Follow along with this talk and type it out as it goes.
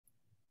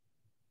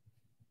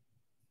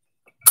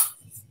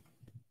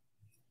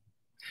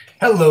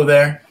Hello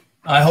there.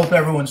 I hope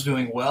everyone's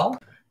doing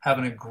well.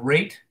 Having a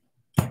great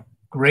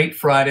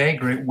Friday,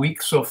 great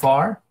week so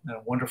far. And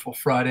a wonderful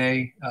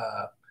Friday.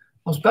 I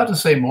was about to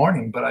say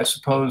morning, but I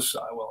suppose,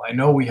 well, I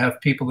know we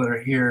have people that are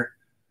here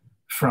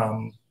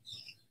from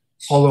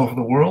all over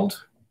the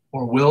world,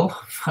 or will,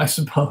 I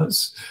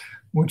suppose,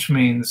 which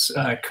means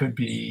it could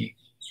be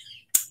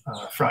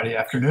Friday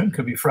afternoon,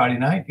 could be Friday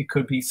night, it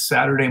could be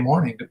Saturday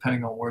morning,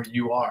 depending on where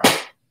you are.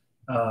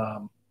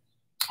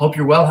 Hope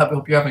you're well.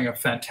 Hope you're having a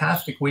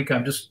fantastic week.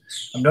 I'm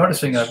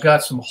noticing I've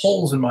got some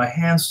holes in my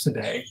hands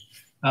today.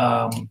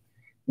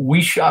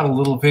 We shot a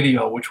little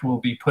video, which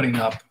we'll be putting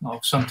up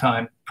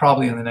sometime,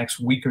 probably in the next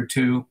week or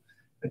two.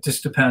 It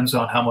just depends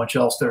on how much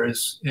else there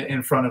is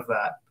in front of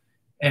that.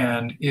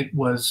 And it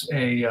was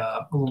a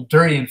little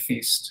durian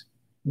feast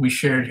we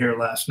shared here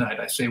last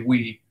night. I say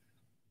we.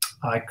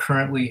 I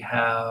currently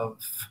have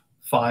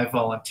 5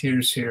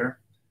 volunteers here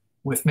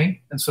with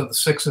me. And so the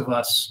 6 of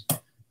us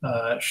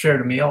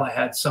shared a meal. I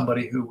had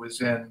somebody who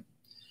was in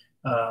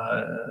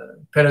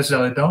Pérez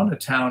Zeledón, a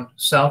town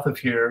south of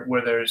here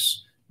where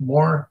there's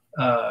more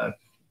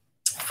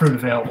fruit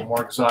available,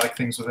 more exotic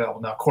things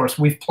available. Now, of course,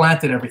 we've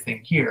planted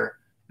everything here,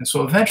 and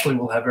so eventually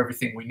we'll have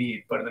everything we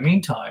need. But in the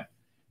meantime,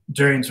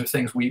 durians are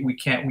things we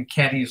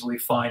can't easily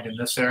find in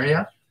this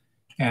area.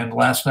 And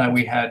last night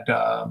we had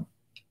about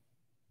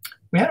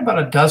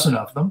a dozen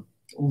of them,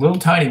 little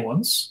tiny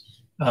ones.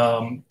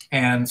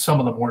 And some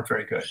of them weren't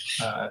very good.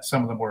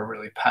 Some of them were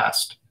really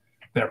past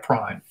their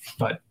prime.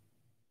 But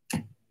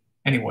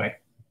anyway,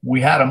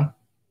 we had them.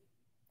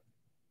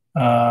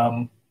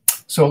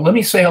 So let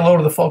me say hello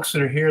to the folks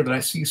that are here that I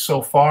see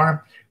so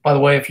far. By the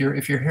way, if you're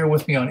here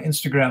with me on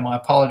Instagram, I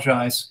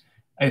apologize.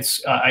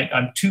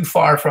 I'm too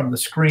far from the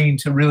screen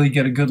to really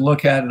get a good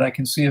look at it. I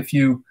can see a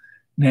few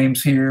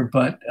names here,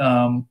 but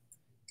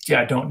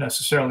yeah, I don't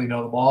necessarily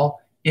know them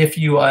all. If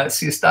you,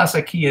 si estás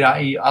aquí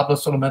y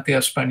hablas solamente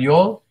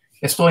español,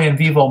 estoy en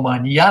vivo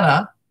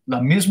mañana, la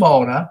misma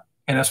hora,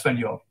 en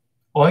español.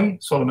 Hoy,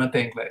 solamente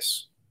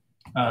inglés.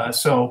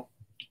 So,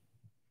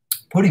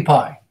 Putty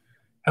Pie,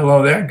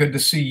 hello there. Good to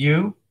see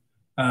you.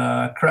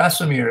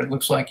 Krasimir, it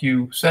looks like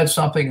you said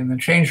something and then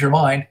changed your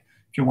mind.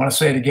 If you want to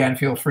say it again,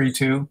 feel free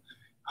to.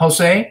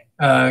 Jose,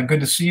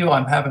 good to see you.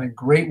 I'm having a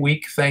great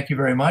week. Thank you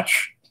very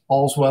much.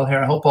 All's well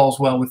here. I hope all's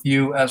well with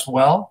you as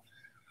well.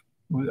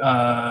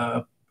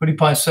 Putty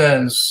Pie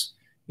says,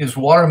 is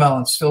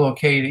watermelon still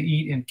okay to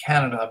eat in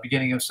Canada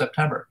beginning of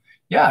September?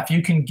 Yeah, if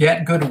you can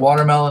get good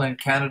watermelon in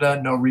Canada,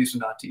 no reason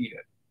not to eat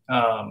it.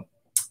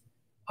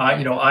 You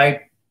might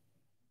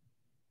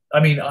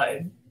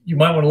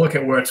want to look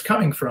at where it's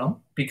coming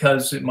from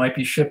because it might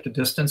be shipped a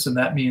distance, and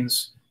that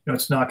means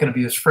it's not going to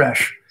be as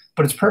fresh.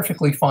 But it's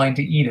perfectly fine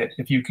to eat it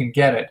if you can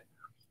get it.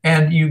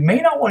 And you may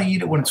not want to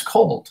eat it when it's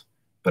cold,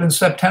 but in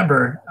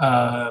September,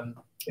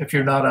 if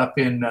you're not up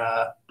in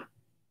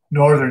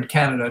northern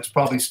Canada, it's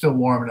probably still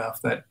warm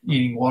enough that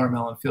eating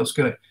watermelon feels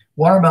good.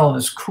 Watermelon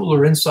is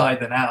cooler inside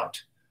than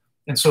out.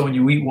 And so when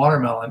you eat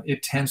watermelon,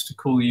 it tends to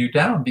cool you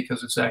down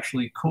because it's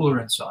actually cooler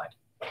inside.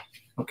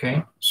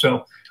 Okay, so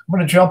I'm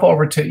going to jump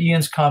over to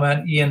Ian's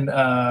comment. Ian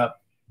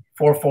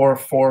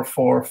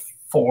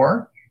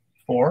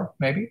 44444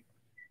 maybe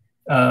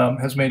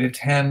has made a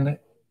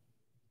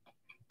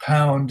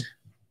 10-pound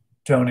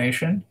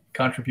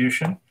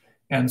contribution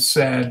and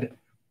said,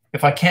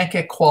 if I can't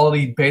get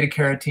quality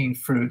beta-carotene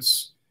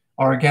fruits,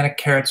 are organic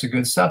carrots a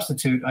good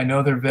substitute? I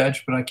know they're veg,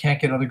 but I can't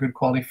get other good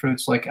quality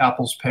fruits like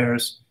apples,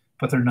 pears,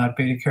 but they're not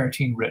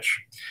beta-carotene rich.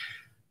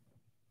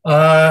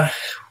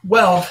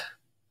 Well,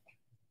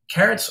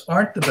 carrots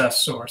aren't the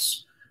best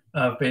source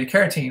of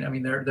beta-carotene. I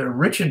mean, they're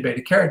rich in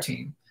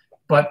beta-carotene,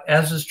 but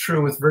as is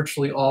true with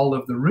virtually all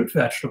of the root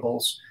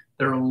vegetables,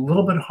 they're a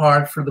little bit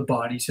hard for the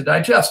body to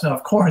digest. Now,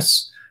 of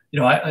course,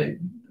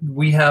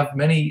 we have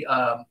many,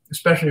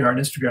 especially on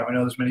Instagram, I know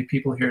there's many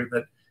people here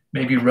that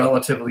may be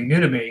relatively new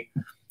to me,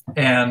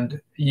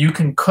 and you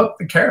can cook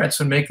the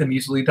carrots and make them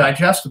easily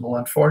digestible.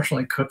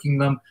 Unfortunately, cooking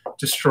them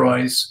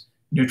destroys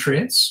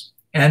nutrients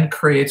and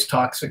creates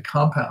toxic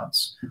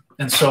compounds.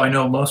 And so I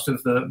know most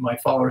of my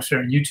followers here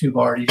on YouTube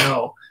already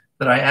know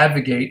that I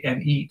advocate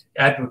and eat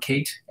a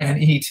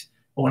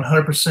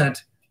 100%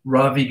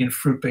 raw vegan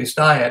fruit-based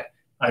diet.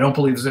 I don't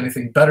believe there's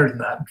anything better than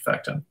that. In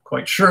fact, I'm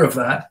quite sure of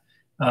that.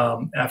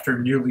 After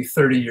nearly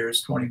 30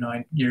 years,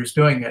 29 years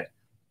doing it,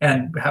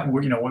 and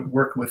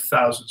worked with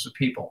thousands of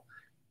people.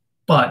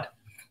 But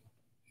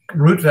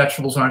root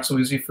vegetables aren't so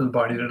easy for the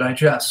body to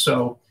digest.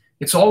 So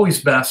it's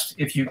always best,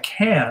 if you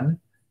can,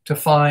 to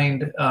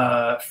find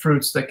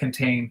fruits that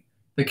contain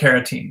the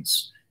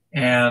carotenes.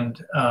 And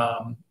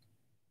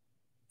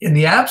in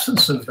the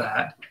absence of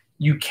that,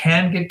 you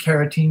can get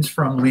carotenes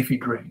from leafy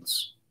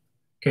greens.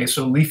 Okay,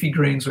 so leafy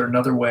greens are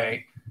another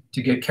way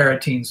to get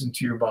carotenes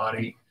into your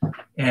body,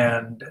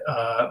 and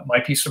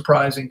might be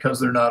surprising because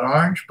they're not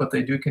orange, but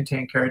they do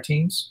contain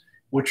carotenes,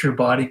 which your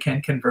body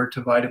can convert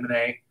to vitamin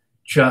A,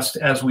 just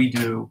as we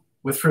do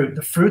with fruit.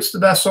 The fruit's the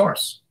best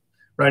source,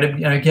 right?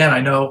 And again, I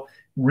know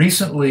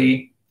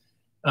recently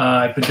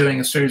I've been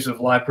doing a series of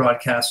live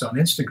broadcasts on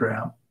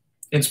Instagram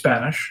in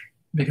Spanish,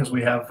 because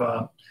we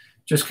have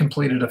just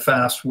completed a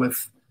fast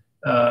with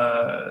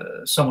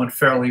someone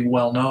fairly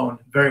well known,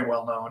 very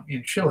well known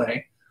in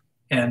Chile.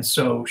 And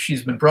so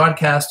she's been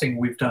broadcasting.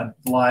 We've done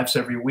lives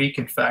every week.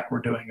 In fact, we're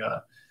doing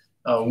a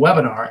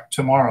webinar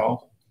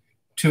tomorrow,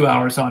 2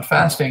 hours on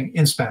fasting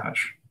in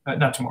Spanish.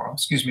 Not tomorrow,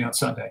 excuse me, on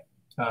Sunday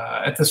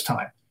at this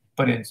time,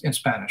 but in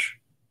Spanish.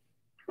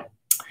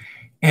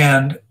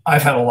 And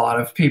I've had a lot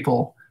of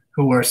people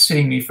who are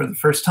seeing me for the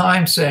first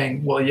time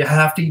saying, well, you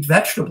have to eat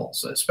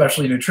vegetables,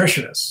 especially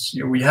nutritionists.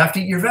 You have to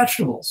eat your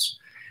vegetables.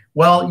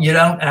 Well, you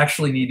don't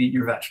actually need to eat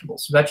your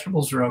vegetables.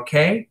 Vegetables are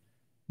okay,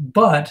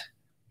 but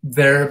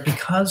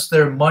because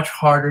they're much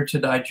harder to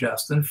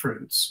digest than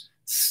fruits.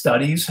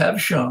 Studies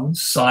have shown,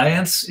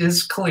 science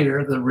is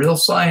clear, the real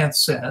science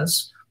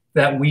says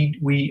that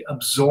we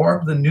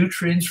absorb the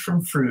nutrients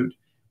from fruit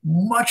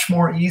much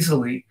more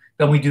easily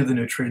than we do the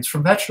nutrients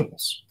from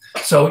vegetables.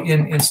 So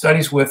in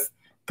studies with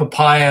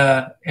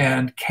papaya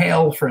and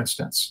kale, for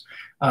instance,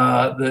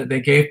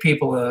 they gave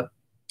people a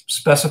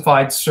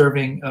specified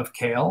serving of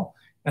kale,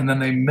 and then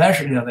they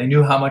measured, they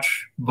knew how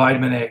much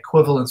vitamin A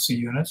equivalency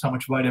units, how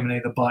much vitamin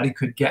A the body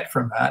could get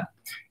from that.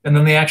 And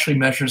then they actually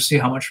measured to see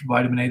how much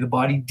vitamin A the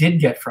body did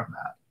get from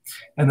that.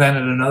 And then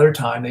at another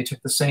time, they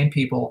took the same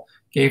people,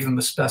 gave them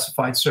a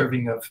specified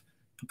serving of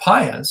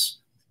papayas,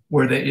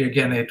 where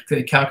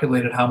they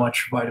calculated how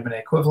much vitamin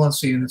A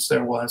equivalency units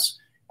there was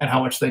and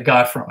how much they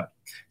got from it.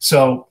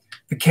 So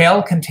the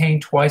kale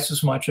contained twice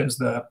as much as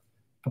the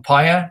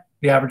papaya.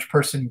 The average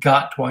person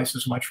got twice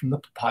as much from the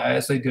papaya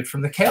as they did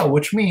from the kale,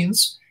 which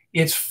means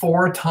it's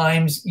 4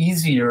 times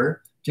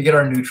easier to get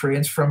our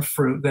nutrients from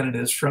fruit than it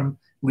is from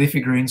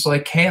leafy greens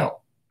like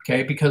kale,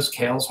 okay? Because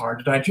kale is hard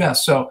to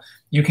digest. So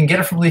you can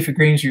get it from leafy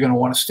greens. You're going to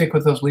want to stick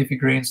with those leafy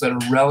greens that are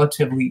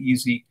relatively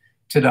easy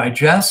to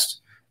digest.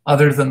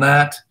 Other than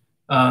that,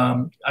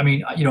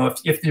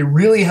 if you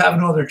really have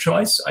no other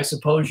choice, I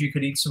suppose you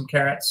could eat some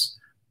carrots,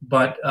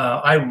 but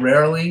I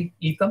rarely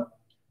eat them.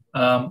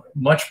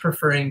 Much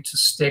preferring to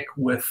stick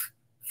with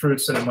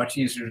fruits that are much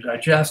easier to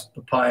digest: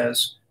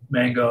 papayas,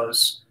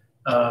 mangoes,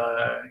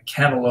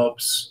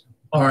 cantaloupes,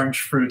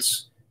 orange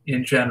fruits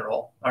in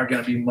general are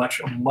going to be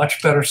a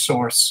much better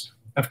source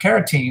of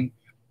carotene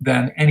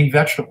than any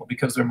vegetable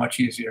because they're much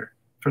easier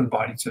for the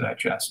body to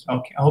digest.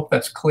 Okay, I hope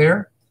that's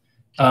clear.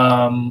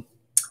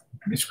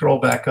 Let me scroll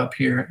back up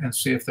here and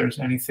see if there's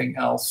anything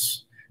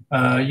else.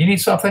 You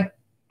need something?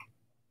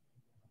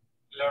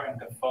 Loren,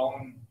 the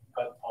phone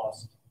got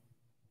paused.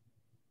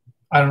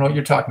 I don't know what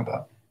you're talking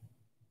about.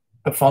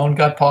 The phone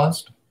got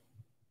paused?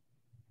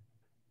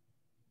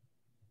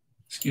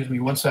 Excuse me,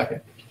 1 second.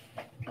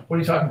 What are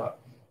you talking about?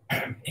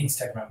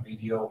 Instagram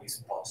video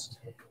is paused.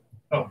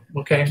 Oh,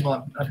 okay.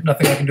 Well,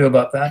 nothing I can do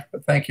about that,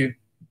 but thank you.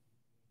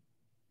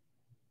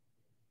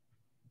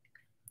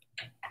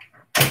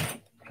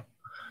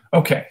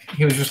 Okay,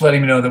 he was just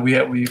letting me know that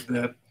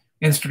the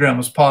Instagram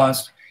was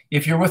paused.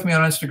 If you're with me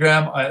on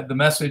Instagram, the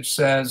message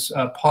says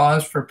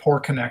pause for poor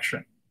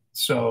connection.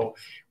 So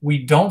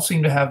we don't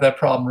seem to have that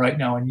problem right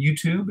now on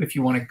YouTube. If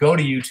you want to go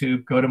to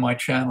YouTube, go to my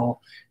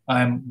channel.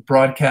 I'm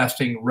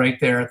broadcasting right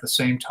there at the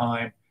same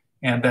time,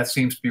 and that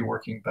seems to be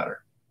working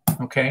better.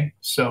 Okay,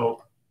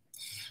 so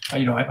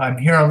I'm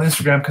here on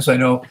Instagram because I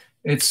know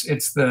it's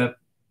the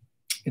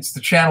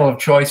channel of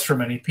choice for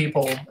many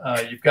people.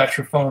 You've got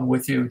your phone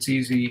with you; it's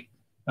easy.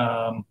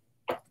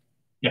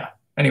 Yeah.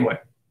 Anyway,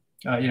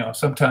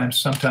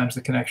 sometimes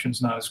the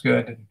connection's not as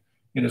good, and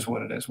it is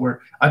what it is.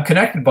 I'm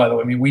connected, by the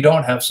way. I mean, we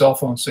don't have cell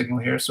phone signal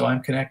here, so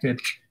I'm connected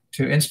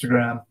to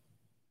Instagram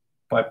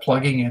by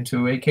plugging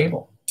into a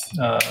cable.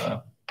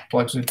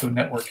 Plugs into a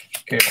network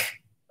cable.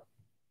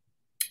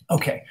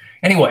 Okay.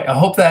 Anyway, I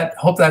hope that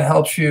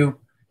helps you,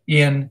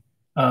 Ian.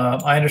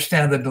 I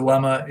understand the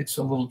dilemma. It's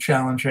a little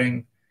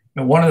challenging.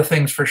 One of the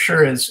things for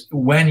sure is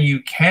when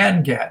you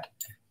can get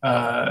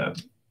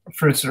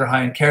fruits that are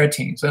high in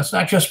carotenes. And it's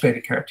not just beta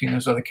carotene.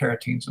 There's other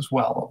carotenes as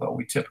well, although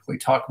we typically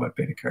talk about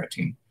beta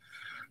carotene.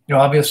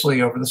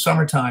 Obviously over the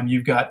summertime,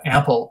 you've got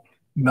ample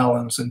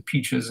melons and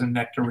peaches and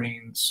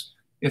nectarines,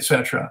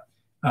 etc.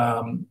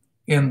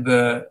 In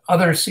the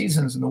other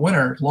seasons in the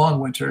winter, long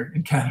winter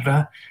in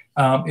Canada,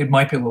 it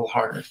might be a little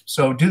harder.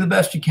 So do the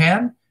best you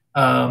can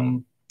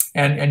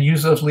and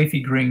use those leafy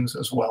greens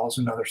as well as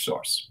another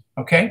source.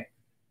 Okay?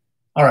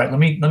 All right, let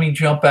me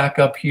jump back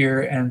up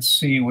here and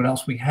see what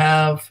else we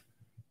have.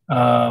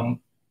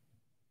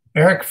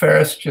 Eric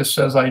Ferris just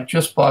says, I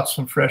just bought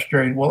some fresh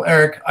dairy. Well,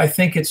 Eric, I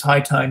think it's high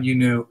time you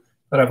knew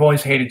that I've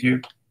always hated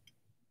you.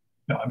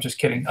 No, I'm just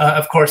kidding.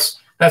 Of course,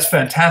 that's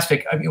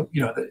fantastic. I mean,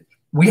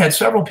 we had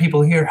several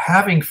people here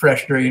having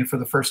fresh durian for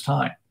the first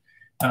time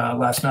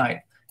last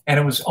night, and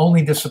it was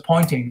only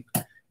disappointing.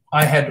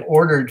 I had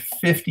ordered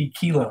 50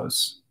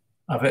 kilos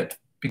of it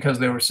because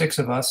there were 6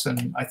 of us,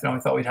 and I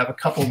thought we'd have a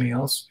couple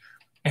meals.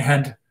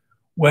 And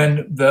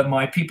when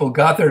my people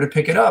got there to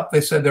pick it up,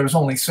 they said there was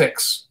only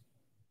 6.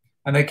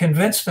 And they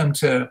convinced them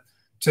to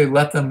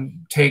let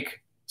them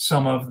take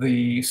some of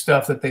the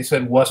stuff that they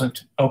said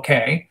wasn't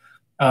okay.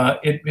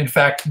 In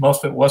fact,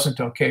 most of it wasn't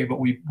okay, but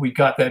we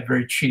got that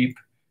very cheap,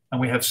 and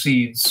we have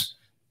seeds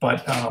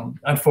But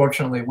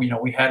unfortunately, we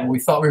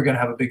thought we were going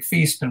to have a big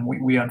feast, and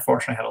we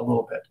unfortunately had a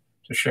little bit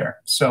to share.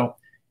 So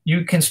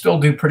you can still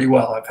do pretty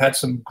well. I've had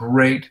some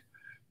great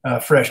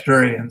fresh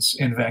durians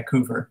in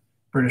Vancouver,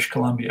 British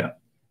Columbia.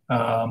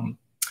 Last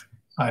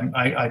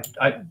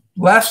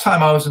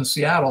time I was in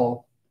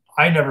Seattle,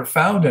 I never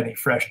found any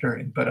fresh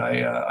durian, but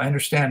I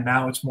understand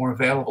now it's more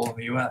available in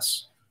the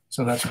U.S.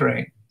 So that's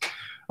great.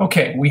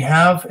 Okay, we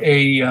have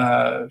a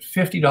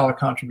 $50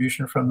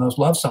 contribution from Those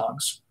Love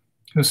Songs,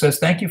 who says,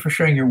 thank you for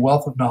sharing your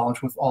wealth of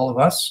knowledge with all of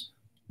us.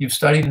 You've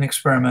studied and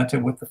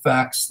experimented with the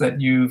facts that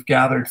you've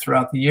gathered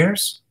throughout the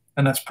years,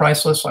 and that's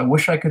priceless. I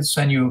wish I could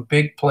send you a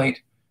big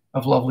plate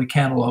of lovely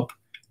cantaloupe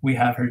we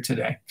have here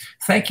today.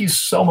 Thank you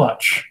so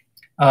much.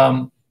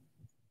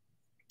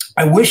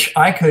 I wish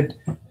I could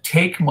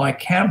take my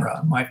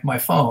camera, my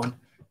phone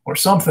or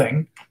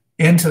something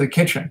into the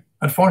kitchen.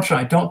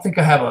 Unfortunately, I don't think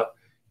I have a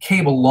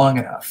cable long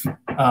enough.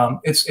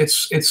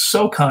 It's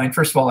so kind.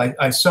 First of all,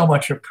 I so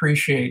much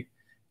appreciate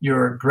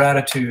your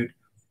gratitude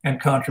and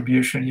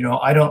contribution.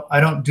 I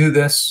don't do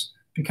this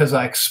because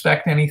I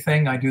expect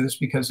anything. I do this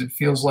because it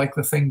feels like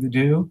the thing to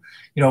do.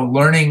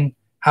 Learning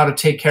how to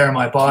take care of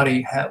my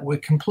body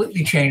would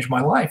completely change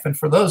my life. And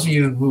for those of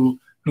you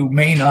who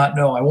may not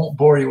know, I won't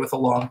bore you with a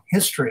long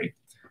history,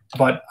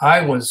 but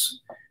I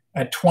was,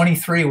 at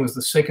 23, was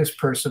the sickest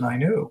person I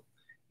knew,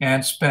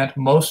 and spent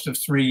most of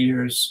 3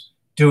 years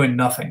doing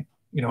nothing,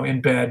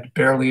 in bed,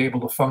 barely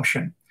able to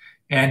function,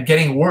 and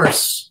getting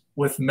worse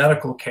with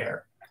medical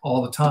care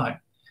all the time.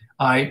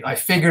 I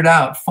figured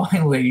out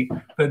finally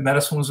that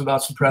medicine was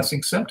about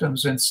suppressing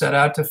symptoms and set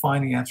out to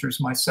find the answers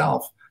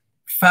myself.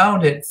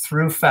 Found it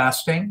through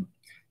fasting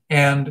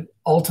and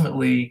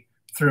ultimately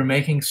through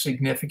making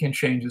significant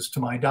changes to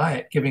my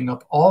diet, giving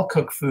up all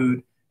cooked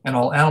food and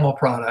all animal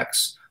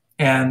products.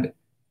 And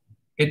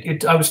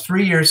I was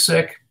 3 years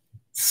sick.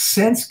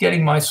 Since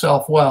getting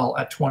myself well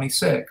at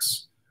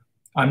 26,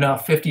 I'm now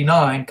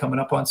 59, coming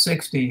up on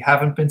 60,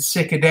 haven't been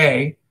sick a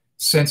day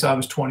since I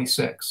was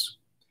 26.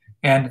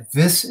 And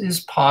this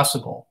is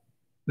possible.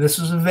 This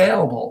is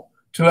available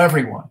to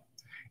everyone.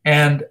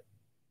 And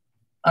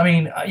I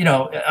mean,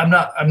 I'm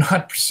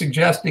not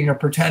suggesting or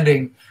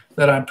pretending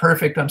that I'm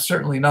perfect. I'm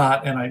certainly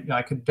not. And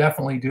I could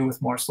definitely do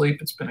with more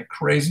sleep. It's been a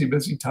crazy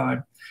busy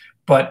time.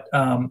 But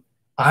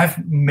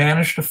I've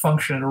managed to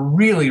function at a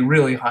really,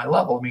 really high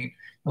level. I mean,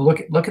 look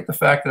at the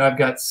fact that I've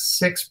got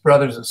 6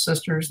 brothers and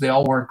sisters. They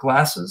all wear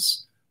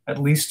glasses, at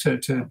least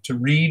to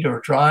read or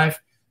drive.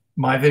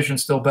 My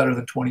vision's still better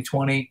than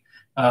 20/20.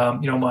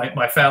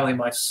 My family,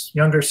 my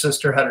younger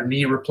sister had her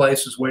knee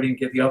replaced, is waiting to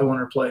get the other one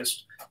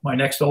replaced. My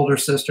next older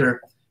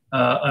sister,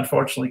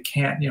 unfortunately,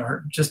 can't,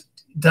 just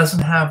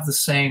doesn't have the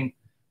same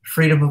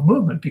freedom of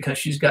movement because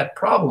she's got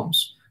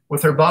problems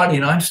with her body.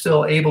 And I'm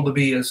still able to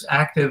be as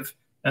active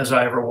as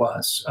I ever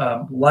was.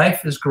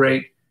 Life is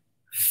great.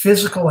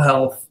 Physical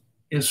health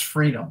is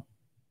freedom,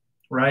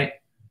 right?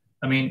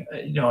 I mean,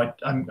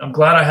 I'm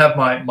glad I have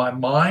my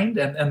mind,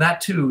 and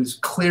that too is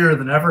clearer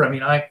than ever. I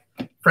mean,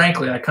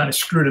 frankly, I kind of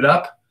screwed it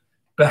up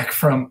back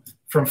from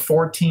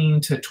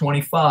 14 to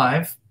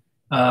 25.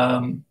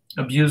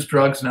 Abused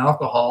drugs and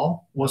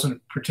alcohol,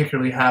 wasn't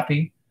particularly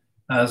happy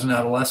as an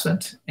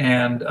adolescent,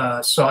 and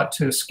sought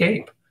to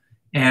escape.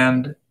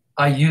 And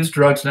I used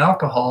drugs and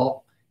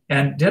alcohol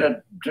and did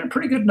a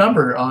pretty good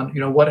number on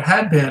what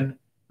had been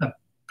a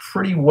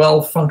pretty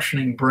well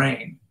functioning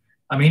brain.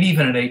 I mean,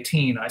 even at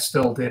 18, I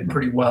still did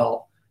pretty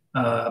well.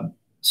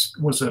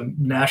 Was a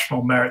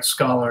national merit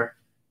scholar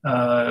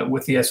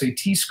with the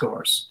SAT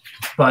scores,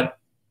 but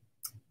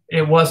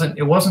it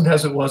wasn't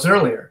as it was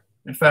earlier.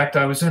 In fact,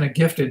 I was in a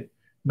gifted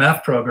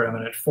math program,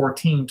 and at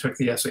 14 took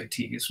the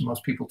SATs.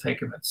 Most people take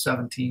them at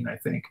 17, I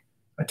think.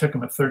 I took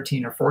them at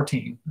 13 or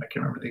 14. I can't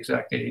remember the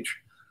exact age.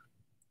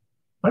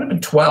 Might have been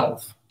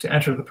 12 to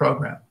enter the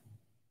program,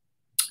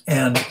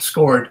 and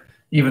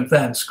even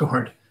then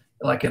scored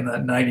like in the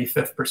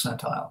 95th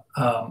percentile.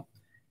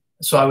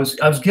 So I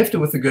was gifted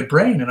with a good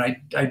brain, and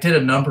I did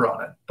a number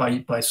on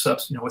it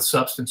with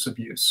substance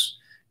abuse.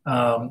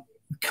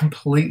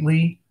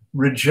 Completely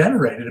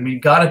regenerated. I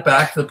mean, got it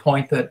back to the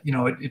point that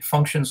it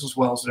functions as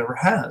well as it ever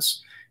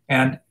has.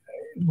 And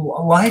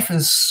life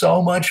is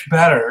so much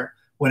better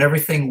when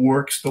everything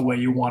works the way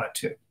you want it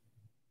to.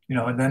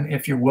 And then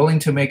if you're willing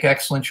to make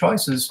excellent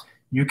choices,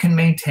 you can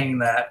maintain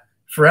that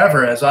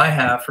forever, as I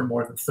have for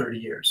more than 30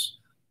 years.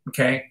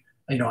 Okay.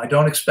 I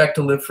don't expect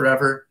to live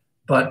forever,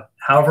 but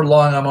however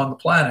long I'm on the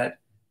planet,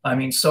 I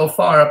mean, so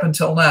far up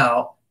until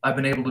now, I've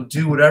been able to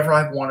do whatever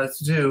I've wanted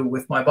to do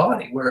with my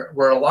body,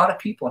 where a lot of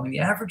people, I mean, the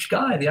average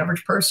guy, the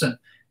average person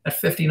at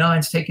 59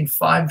 is taking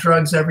 5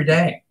 drugs every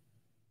day.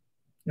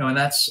 And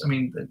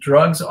the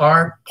drugs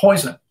are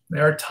poison. They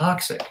are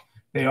toxic.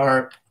 They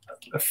are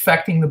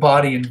affecting the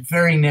body in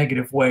very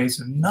negative ways,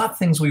 and not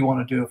things we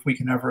want to do if we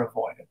can ever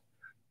avoid it.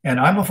 And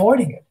I'm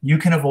avoiding it. You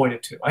can avoid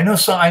it too. I know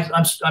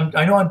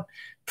I'm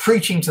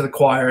preaching to the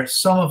choir.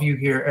 Some of you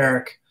here,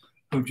 Eric,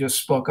 who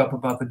just spoke up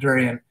about the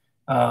durian.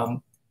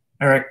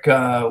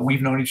 Eric,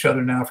 we've known each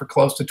other now for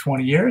close to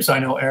 20 years. I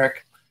know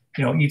Eric,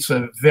 eats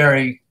a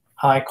very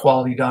high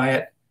quality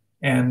diet.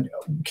 and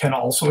can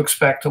also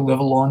expect to live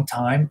a long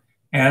time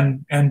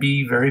and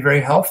be very,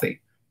 very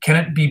healthy. Can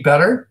it be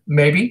better?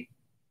 Maybe.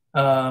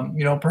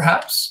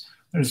 Perhaps.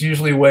 There's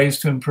usually ways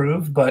to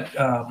improve, but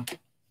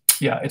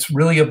yeah, it's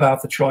really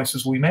about the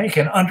choices we make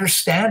and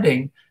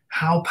understanding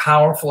how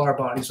powerful our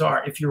bodies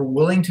are. If you're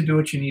willing to do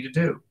what you need to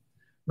do,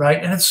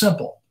 right? And it's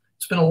simple.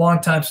 It's been a long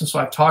time since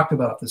I've talked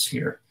about this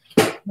here.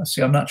 Let's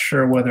see, I'm not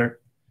sure whether,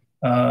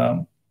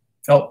 oh,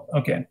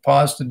 okay,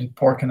 pause to do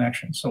poor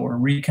connection. So we're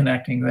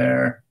reconnecting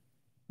there.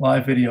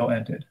 Live video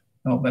ended.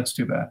 Oh, that's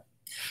too bad.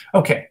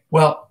 Okay,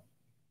 well,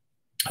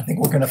 I think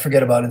we're going to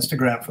forget about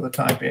Instagram for the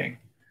time being.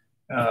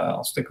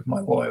 I'll stick with my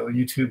loyal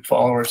YouTube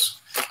followers.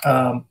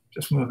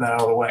 Just move that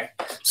out of the way.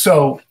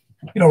 So,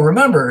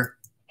 remember,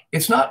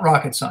 it's not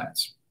rocket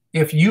science.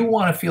 If you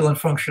want to feel and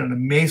function at an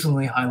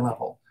amazingly high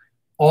level,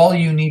 all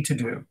you need to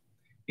do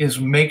is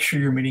make sure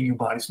you're meeting your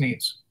body's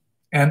needs.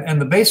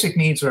 And the basic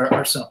needs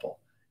are simple.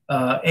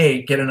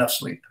 A, get enough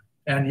sleep.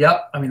 And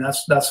yep, I mean,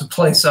 that's a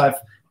place I've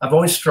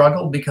always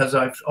struggled because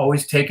I've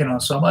always taken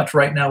on so much.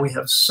 Right now, we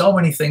have so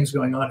many things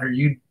going on here.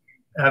 You'd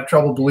have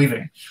trouble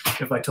believing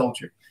if I told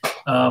you.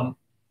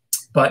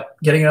 But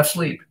getting enough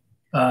sleep,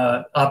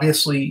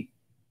 obviously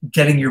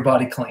getting your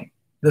body clean.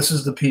 This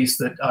is the piece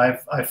that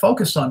I've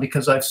focused on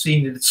because I've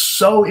seen it. It's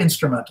so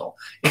instrumental.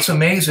 It's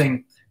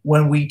amazing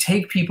when we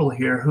take people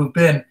here who've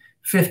been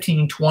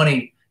 15,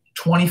 20,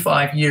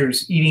 25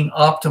 years eating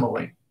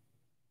optimally,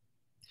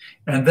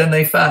 and then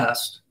they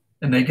fast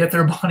and they get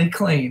their body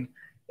clean.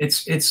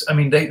 I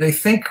mean, they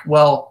think,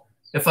 well,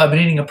 if I've been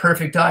eating a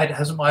perfect diet,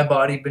 hasn't my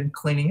body been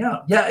cleaning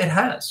out? Yeah, it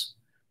has,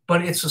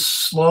 but it's a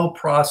slow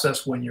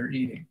process when you're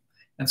eating.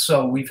 And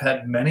so we've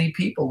had many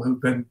people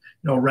who've been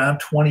around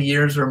 20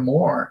 years or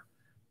more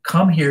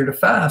come here to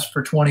fast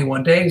for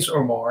 21 days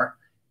or more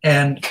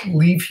and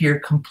leave here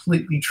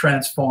completely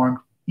transformed,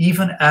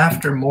 even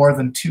after more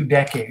than 2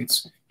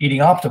 decades eating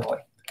optimally.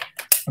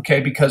 Okay,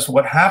 because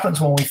what happens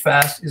when we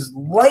fast is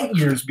light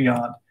years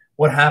beyond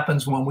what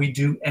happens when we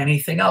do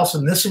anything else.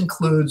 And this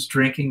includes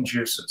drinking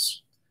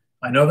juices.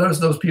 I know there's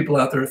those people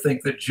out there who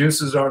think that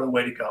juices are the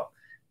way to go.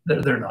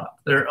 They're not.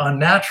 They're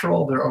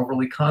unnatural. They're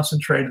overly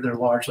concentrated. They're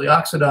largely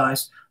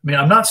oxidized. I mean,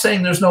 I'm not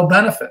saying there's no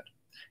benefit.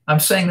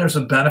 I'm saying there's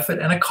a benefit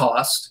and a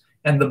cost,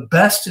 and the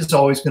best is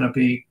always going to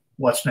be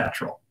what's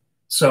natural.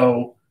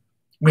 So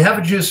we have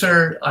a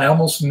juicer. I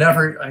almost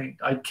never,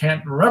 I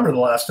can't remember the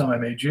last time I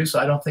made juice.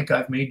 I don't think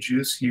I've made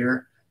juice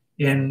here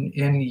in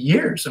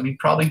years. I mean,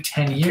 probably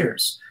 10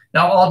 years.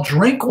 Now, I'll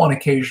drink one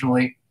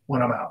occasionally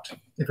when I'm out.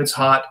 If it's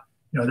hot,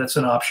 that's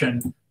an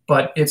option.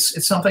 But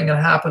it's something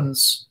that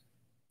happens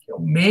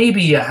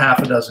maybe a half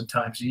a dozen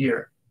times a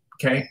year,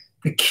 okay?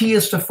 The key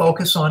is to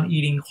focus on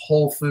eating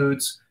whole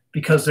foods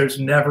because there's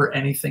never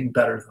anything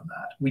better than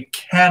that. We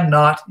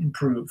cannot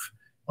improve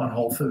on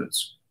whole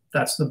foods.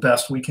 That's the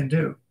best we can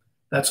do.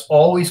 That's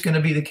always going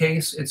to be the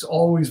case. It's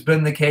always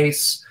been the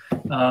case.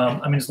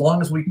 I mean, as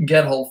long as we can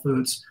get whole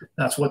foods,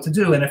 that's what to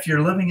do. And if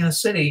you're living in a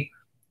city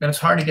and it's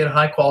hard to get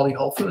high quality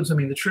whole foods, I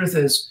mean, the truth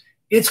is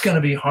it's going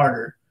to be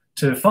harder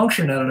to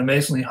function at an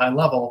amazingly high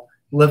level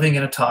living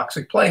in a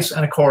toxic place.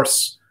 And of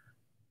course,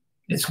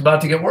 it's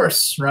about to get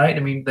worse, right? I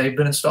mean, they've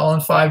been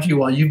installing 5G.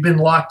 While you've been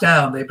locked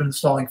down, they've been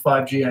installing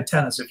 5G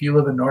antennas. If you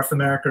live in North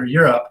America or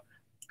Europe,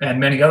 and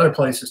many other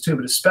places too,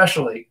 but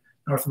especially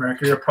North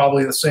America, you're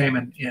probably the same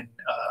in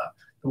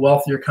the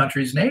wealthier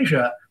countries in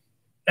Asia.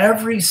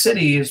 Every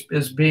city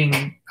is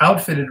being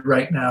outfitted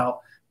right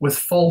now with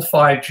full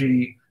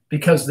 5G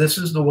because this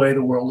is the way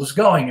the world is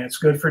going. It's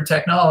good for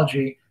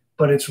technology,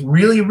 but it's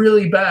really,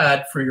 really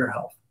bad for your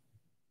health.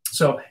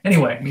 So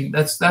anyway, I mean,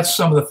 that's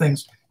some of the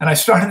things. And I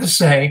started to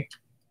say,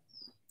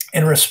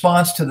 in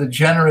response to the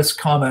generous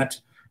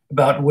comment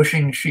about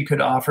wishing she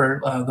could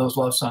offer those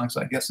love songs,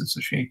 I guess it's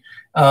a she,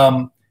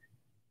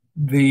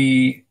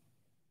 the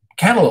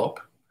cantaloupe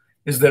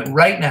is that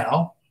right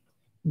now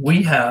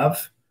we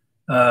have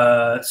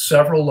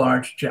several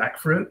large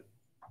jackfruit,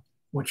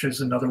 which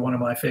is another one of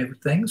my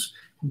favorite things.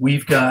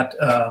 We've got,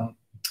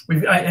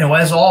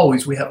 as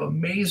always, we have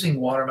amazing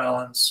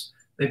watermelons.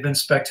 They've been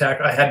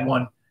spectacular. I had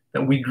one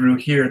that we grew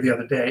here the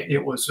other day.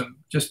 It was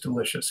just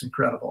delicious,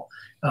 incredible.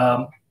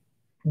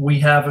 We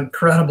have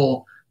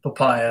incredible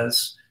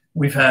papayas.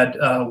 We've had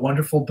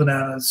wonderful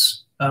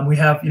bananas. We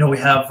have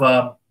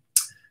about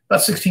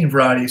 16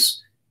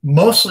 varieties.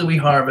 Mostly we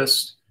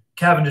harvest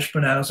Cavendish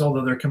bananas,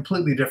 although they're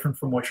completely different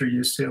from what you're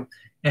used to,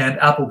 and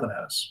apple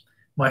bananas.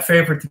 My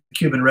favorite, the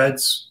Cuban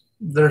Reds,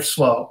 they're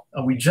slow.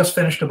 We just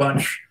finished a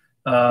bunch.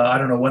 I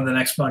don't know when the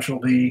next bunch will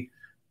be,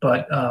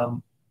 but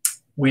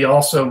we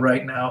also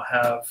right now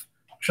have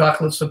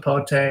chocolate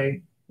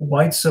sapote,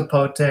 white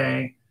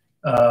sapote,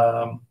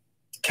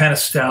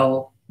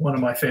 Canistel, one of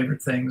my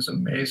favorite things,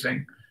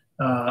 amazing.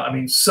 I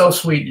mean, so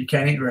sweet, you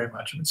can't eat very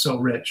much of it. So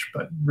rich,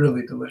 but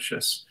really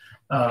delicious.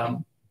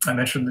 I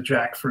mentioned the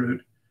jackfruit.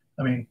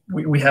 I mean,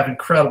 we have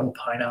incredible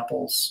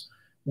pineapples.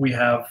 We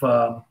have,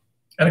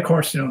 and of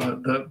course,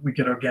 we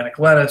get organic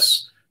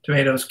lettuce,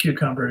 tomatoes,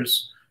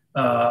 cucumbers,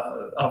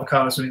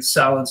 avocados. I mean,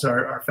 salads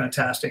are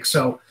fantastic.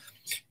 So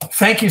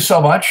thank you so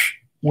much.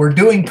 we're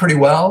doing pretty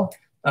well.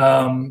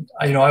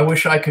 I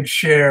wish I could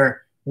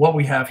share what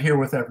we have here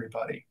with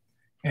everybody.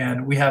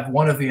 And we have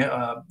one of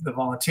the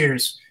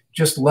volunteers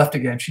just left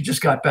again. She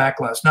just got back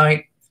last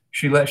night.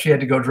 She had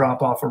to go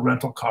drop off a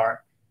rental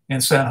car in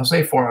San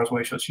Jose, 4 hours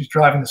away. So she's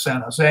driving to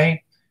San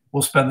Jose.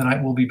 We'll spend the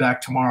night. We'll be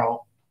back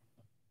tomorrow.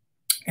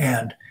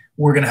 And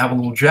we're going to have a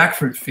little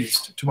jackfruit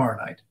feast tomorrow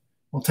night.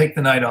 We'll take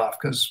the night off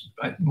because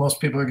most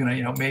people are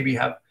going to, maybe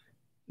have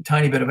a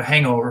tiny bit of a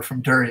hangover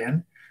from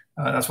durian.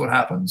 That's what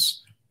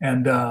happens.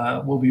 And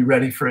we'll be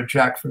ready for a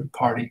jackfruit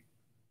party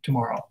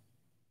tomorrow.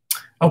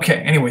 Okay,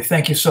 anyway,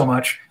 thank you so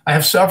much. I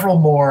have several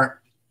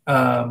more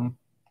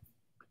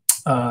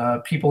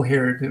people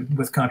here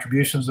with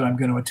contributions that I'm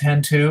going to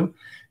attend to.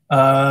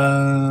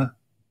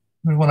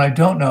 When I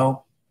don't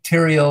know,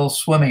 Tyriel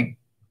Swimming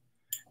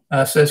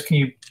says, can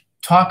you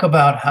talk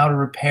about how to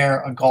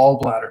repair a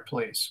gallbladder,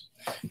 please?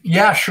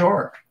 Yeah,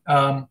 sure.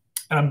 And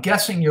I'm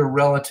guessing you're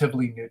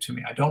relatively new to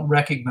me. I don't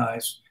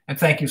recognize, and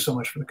thank you so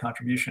much for the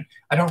contribution.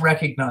 I don't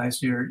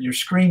recognize your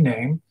screen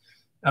name.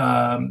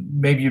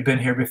 Maybe you've been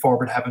here before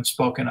but haven't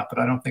spoken up, but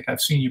I don't think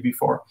I've seen you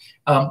before.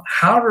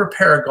 How to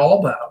repair a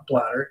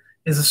gallbladder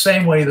is the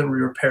same way that we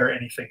repair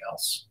anything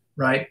else,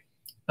 right?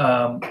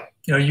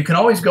 You can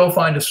always go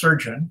find a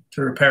surgeon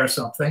to repair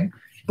something,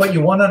 but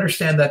you want to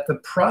understand that the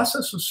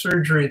process of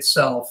surgery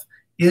itself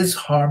is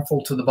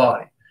harmful to the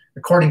body.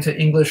 According to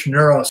English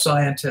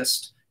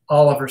neuroscientist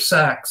Oliver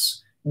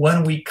Sacks,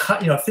 when we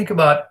cut, think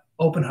about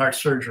open heart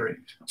surgery.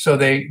 So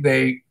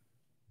they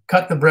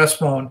cut the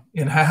breastbone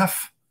in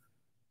half,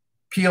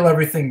 peel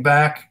everything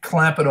back,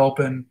 clamp it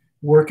open,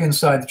 work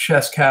inside the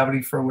chest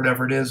cavity for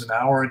whatever it is, an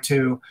hour or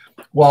two,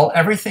 while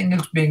everything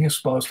is being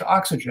exposed to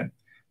oxygen.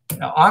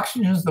 Now,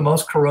 oxygen is the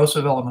most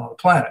corrosive element on the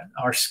planet.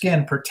 Our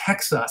skin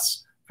protects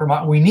us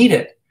from, we need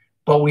it,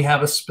 but we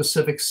have a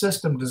specific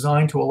system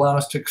designed to allow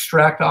us to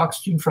extract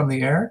oxygen from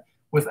the air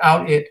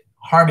without it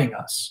harming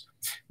us.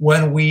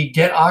 When we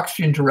get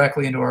oxygen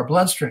directly into our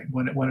bloodstream,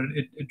 when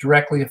it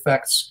directly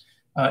affects,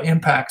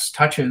 impacts,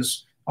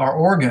 touches our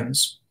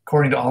organs,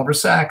 according to Oliver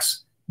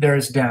Sacks, there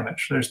is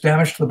damage. There's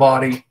damage to the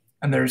body,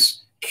 and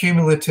there's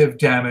cumulative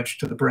damage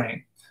to the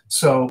brain.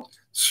 So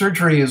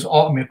surgery is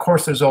of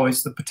course, there's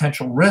always the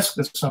potential risk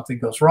that something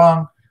goes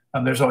wrong.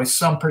 There's always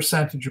some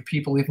percentage of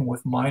people, even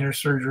with minor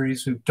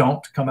surgeries, who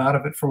don't come out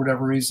of it for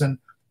whatever reason.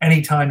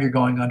 Anytime you're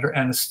going under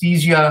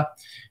anesthesia,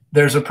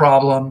 there's a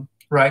problem,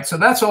 right? So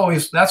that's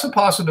a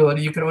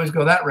possibility. You could always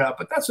go that route,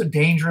 but that's a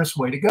dangerous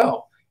way to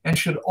go and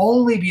should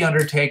only be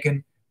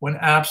undertaken when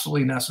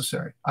absolutely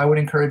necessary. I would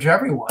encourage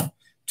everyone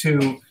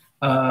to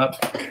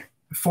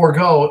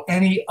forego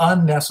any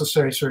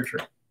unnecessary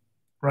surgery,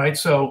 right?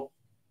 So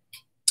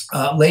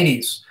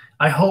ladies,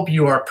 I hope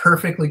you are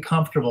perfectly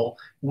comfortable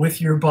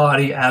with your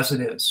body as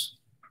it is.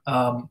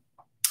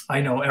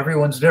 I know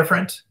everyone's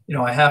different.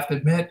 I have to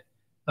admit,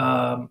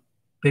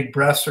 big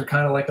breasts are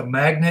kind of like a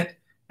magnet,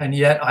 and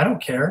yet I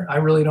don't care. I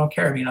really don't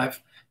care. I mean,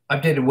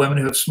 I've dated women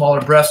who have smaller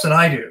breasts than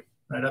I do,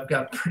 right? I've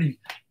got pretty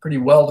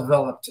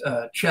well-developed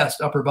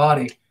chest, upper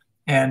body,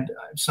 and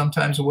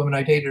sometimes the women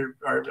I date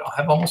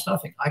have almost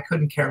nothing. I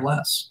couldn't care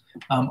less.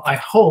 I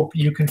hope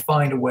you can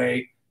find a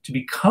way to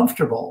be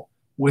comfortable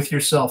with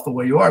yourself the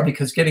way you are,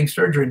 because getting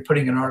surgery and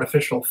putting an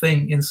artificial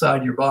thing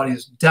inside your body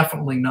is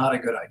definitely not a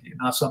good idea,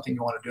 not something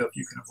you want to do if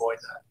you can avoid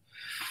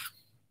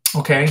that.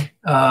 Okay,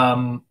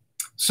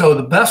 so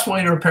the best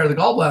way to repair the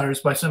gallbladder is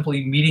by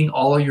simply meeting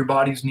all of your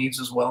body's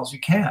needs as well as you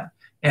can.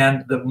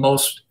 And the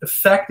most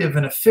effective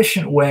and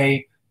efficient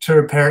way to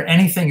repair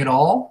anything at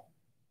all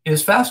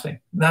is fasting.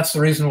 That's the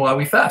reason why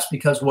we fast,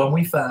 because when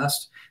we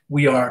fast,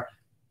 we are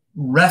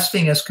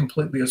resting as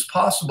completely as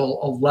possible,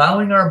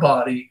 allowing our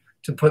body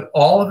to put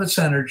all of its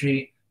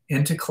energy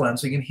into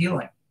cleansing and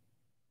healing.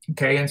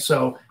 Okay, and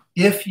so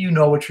if you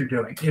know what you're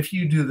doing, if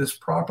you do this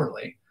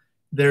properly,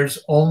 there's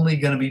only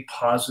going to be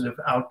positive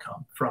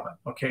outcome from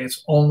it. Okay,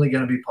 it's only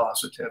going to be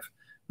positive.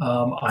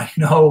 I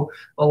know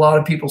a lot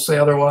of people say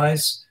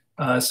otherwise.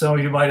 Some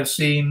of you might have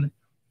seen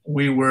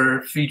we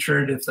were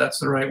featured, if that's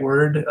the right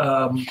word,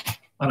 on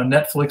a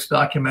Netflix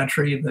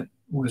documentary that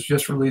was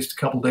just released a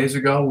couple days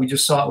ago. We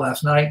just saw it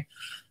last night.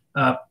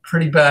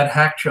 Pretty bad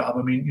hack job.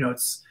 I mean,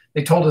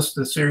 they told us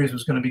the series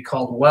was going to be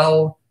called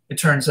Well. It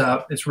turns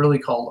out it's really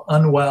called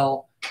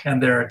Unwell,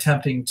 and they're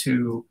attempting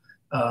to,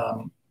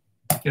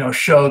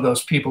 show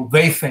those people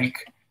they think,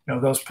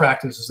 those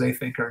practices they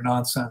think are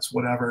nonsense,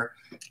 whatever.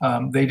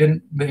 They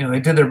did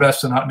their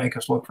best to not make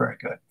us look very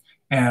good.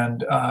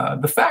 And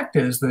the fact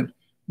is that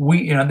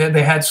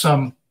they had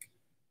some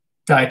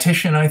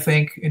dietitian, I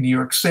think, in New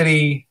York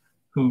City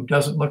who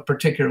doesn't look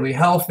particularly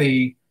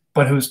healthy,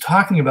 but who's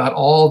talking about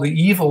all the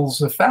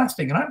evils of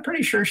fasting. And I'm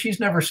pretty sure she's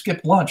never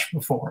skipped lunch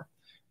before,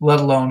 let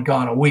alone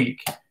gone a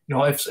week.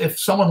 If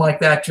someone like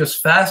that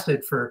just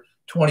fasted for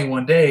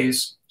 21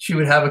 days, she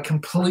would have a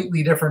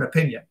completely different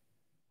opinion.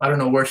 I don't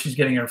know where she's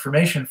getting her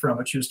information from,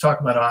 but she was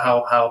talking about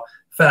how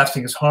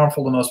fasting is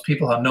harmful to most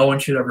people, how no one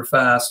should ever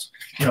fast,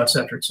 et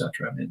cetera, et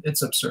cetera. I mean,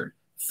 it's absurd.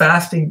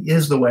 Fasting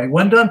is the way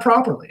when done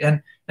properly.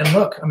 And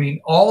look, I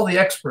mean, all the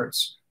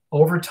experts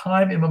over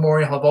time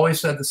immemorial, have always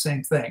said the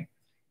same thing.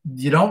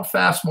 You don't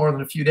fast more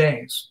than a few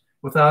days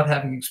without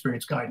having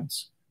experienced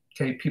guidance.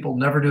 Okay, people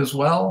never do as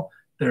well.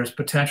 There's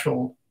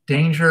potential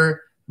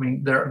danger. I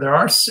mean, there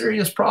are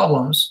serious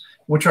problems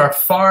which are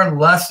far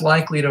less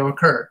likely to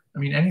occur. I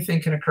mean,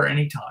 anything can occur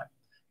anytime,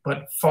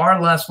 but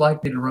far less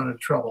likely to run into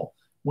trouble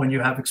when you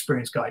have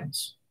experienced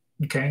guidance.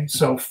 Okay,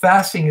 so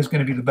fasting is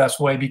going to be the best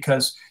way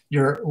because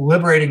you're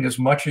liberating as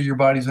much of your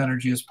body's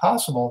energy as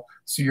possible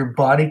so your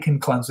body can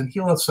cleanse and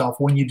heal itself.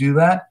 When you do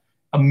that,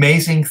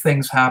 amazing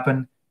things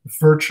happen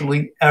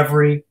virtually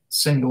every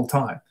single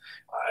time.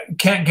 I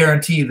can't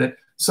guarantee that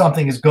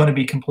something is going to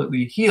be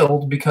completely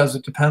healed because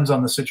it depends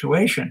on the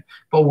situation.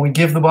 But when we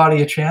give the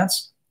body a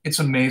chance, it's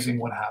amazing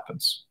what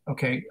happens.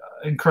 Okay,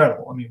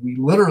 incredible. I mean, we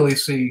literally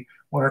see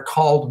what are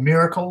called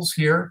miracles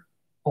here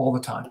all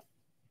the time.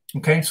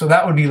 Okay, so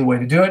that would be the way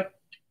to do it.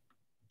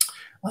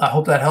 I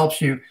hope that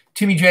helps you.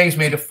 Timmy J's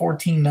made a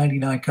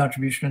 $14.99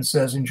 contribution and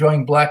says,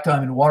 enjoying black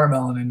diamond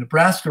watermelon in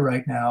Nebraska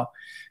right now.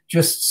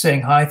 Just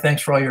saying hi.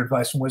 Thanks for all your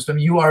advice and wisdom.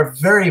 You are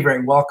very,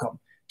 very welcome,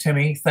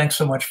 Timmy. Thanks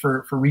so much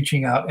for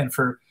reaching out and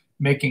for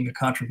making a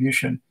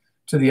contribution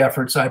to the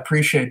efforts. I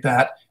appreciate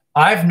that.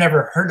 I've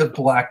never heard of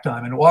black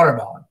diamond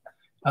watermelon.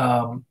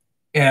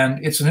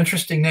 And it's an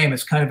interesting name.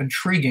 It's kind of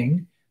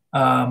intriguing.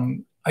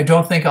 I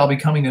don't think I'll be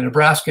coming to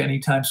Nebraska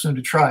anytime soon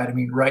to try it. I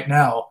mean, right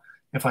now,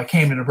 if I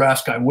came to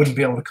Nebraska, I wouldn't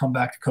be able to come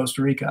back to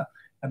Costa Rica.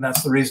 And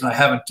that's the reason I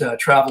haven't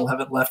traveled,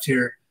 haven't left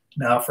here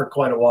now for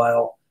quite a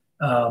while.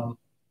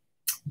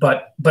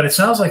 But it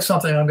sounds like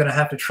something I'm going to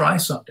have to try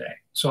someday.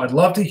 So I'd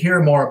love to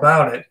hear more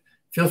about it.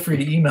 Feel free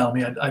to email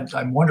me.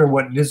 I wonder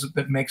what it is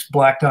that makes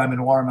black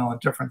diamond watermelon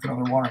different than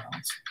other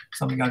watermelons.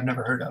 Something I've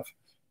never heard of.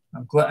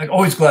 I'm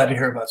always glad to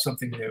hear about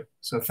something new.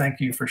 So thank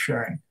you for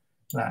sharing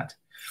that.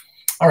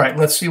 All right,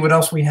 let's see what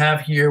else we have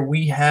here.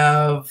 We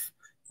have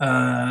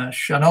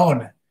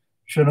Shannon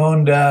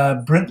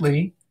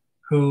Brintley,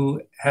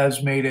 who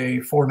has made a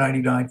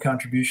 $4.99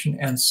 contribution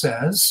and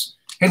says,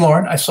 hey,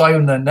 Loren, I saw you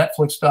in the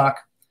Netflix doc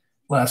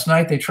last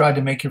night. They tried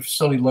to make your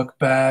facility look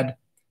bad,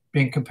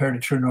 being compared to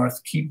True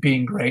North. Keep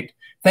being great.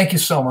 Thank you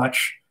so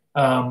much.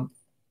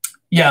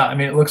 Yeah, I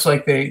mean, it looks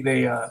like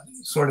they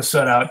sort of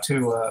set out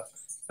to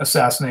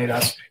assassinate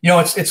us. You know,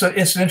 it's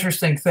an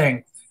interesting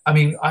thing. I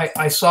mean,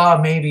 I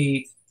saw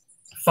maybe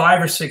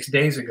 5 or 6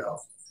 days ago,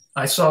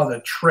 I saw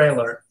the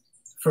trailer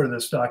for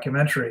this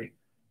documentary.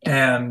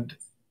 And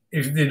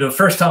the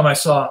first time I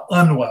saw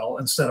unwell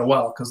instead of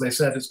well, because they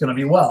said it's going to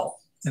be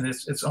well, and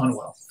it's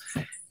unwell.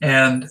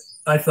 And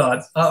I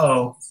thought,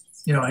 uh-oh,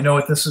 you know, I know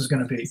what this is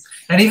going to be.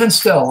 And even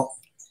still,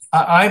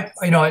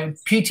 you know,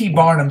 P.T.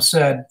 Barnum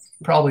said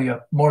probably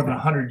more than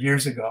 100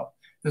 years ago,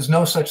 there's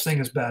no such thing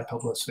as bad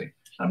publicity.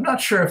 I'm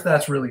not sure if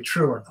that's really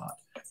true or not,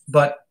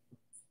 but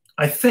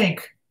I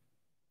think,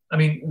 I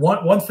mean,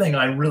 one thing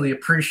I really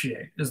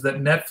appreciate is that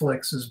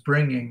Netflix is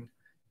bringing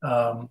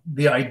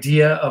the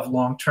idea of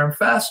long-term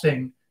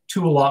fasting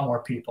to a lot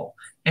more people.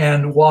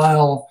 And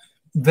while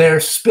their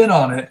spin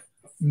on it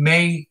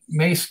may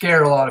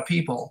scare a lot of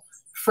people,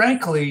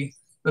 frankly,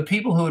 the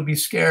people who would be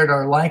scared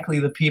are likely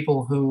the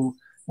people who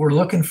were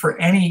looking for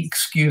any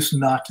excuse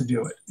not to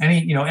do it,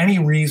 any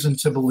reason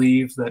to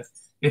believe that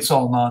it's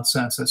all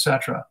nonsense,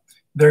 etc.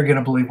 They're going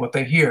to believe what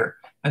they hear.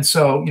 And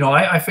so, you know,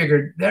 I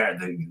figured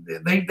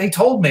they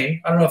told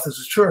me, I don't know if this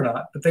is true or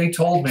not, but they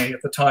told me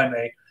at the time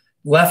they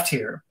left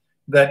here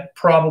that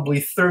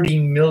probably 30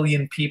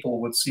 million people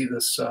would see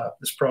this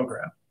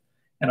program.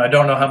 And I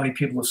don't know how many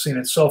people have seen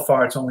it so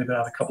far. It's only been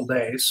out a couple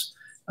days.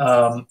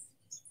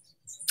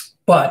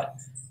 But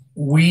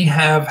we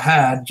have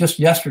had, just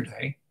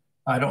yesterday,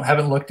 I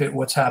haven't looked at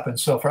what's happened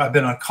so far. I've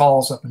been on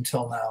calls up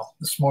until now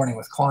this morning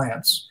with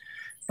clients.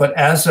 But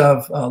as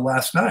of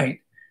last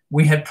night,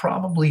 we had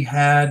probably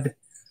had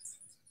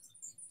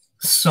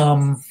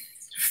some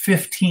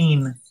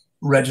 15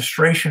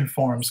 registration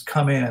forms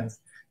come in,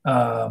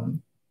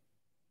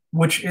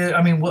 which is,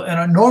 I mean, in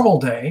a normal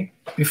day,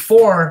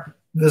 before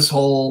this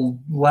whole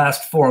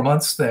last 4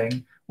 months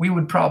thing, we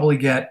would probably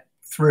get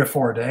 3 or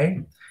 4 a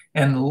day.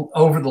 And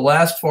over the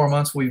last 4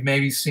 months, we've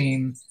maybe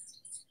seen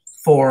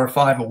 4 or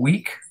 5 a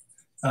week.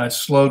 It's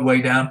slowed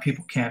way down.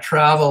 People can't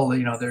travel.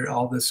 You know, there's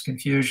all this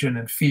confusion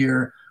and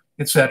fear,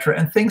 etc.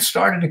 And things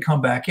started to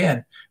come back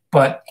in.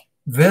 But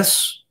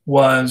this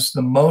was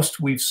the most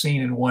we've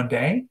seen in one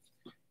day,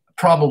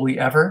 probably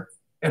ever.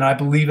 And I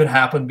believe it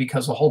happened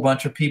because a whole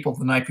bunch of people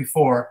the night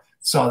before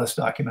saw this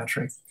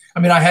documentary. I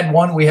mean,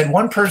 we had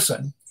one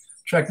person,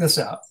 check this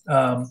out.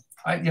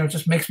 It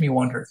just makes me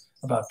wonder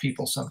about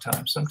people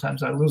sometimes.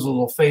 Sometimes I lose a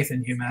little faith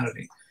in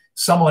humanity.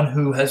 Someone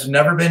who has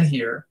never been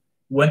here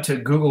went to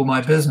Google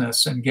My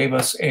Business and gave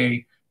us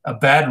a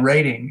bad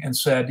rating and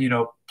said, you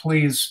know,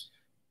 please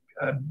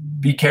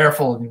be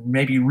careful and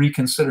maybe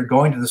reconsider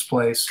going to this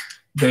place.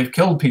 They've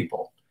killed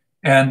people.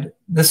 And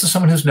this is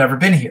someone who's never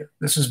been here.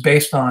 This is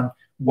based on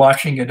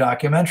watching a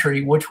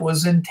documentary, which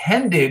was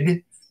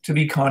intended to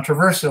be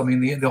controversial. I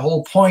mean, the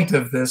whole point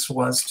of this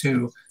was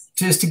to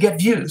get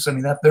views. I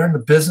mean, that they're in the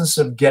business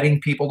of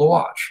getting people to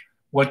watch.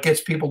 What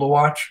gets people to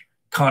watch?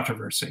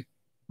 Controversy,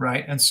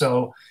 right? And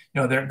so,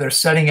 they're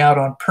setting out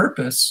on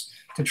purpose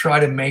to try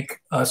to make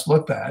us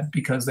look bad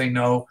because they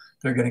know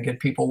they're going to get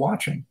people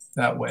watching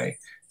that way.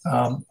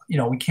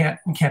 We can't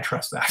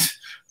trust that. I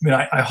mean,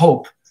 I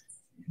hope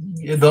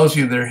those of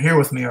you that are here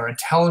with me are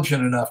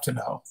intelligent enough to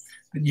know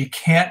that you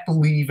can't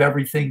believe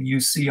everything you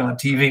see on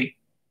TV.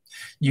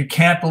 You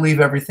can't believe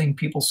everything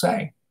people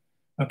say.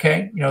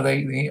 Okay,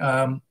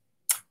 it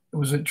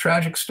was a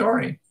tragic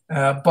story,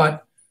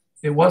 but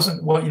it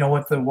wasn't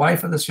what the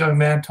wife of this young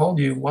man told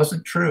you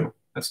wasn't true.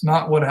 That's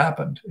not what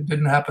happened. It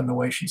didn't happen the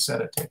way she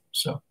said it to.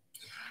 So,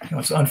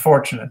 it's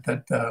unfortunate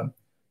that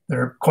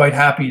they're quite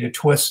happy to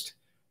twist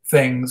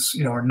things,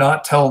 or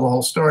not tell the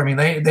whole story. I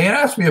mean, they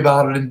asked me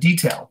about it in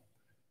detail,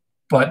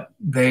 but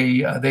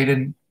they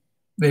didn't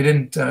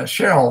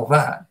share all of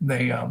that.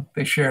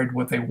 They shared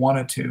what they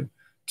wanted to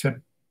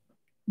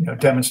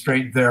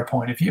demonstrate their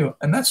point of view,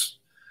 and that's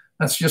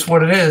just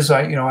what it is.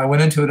 I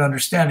went into it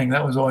understanding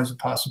that was always a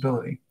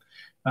possibility.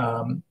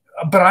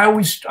 But I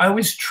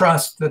always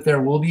trust that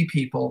there will be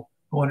people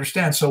who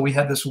understand. So we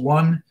had this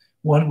one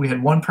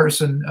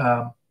person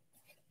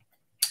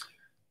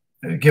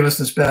give us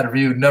this bad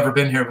review, never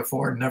been here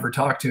before, never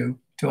talked to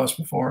us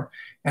before.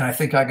 And I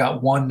think I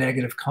got one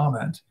negative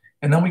comment.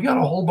 And then we got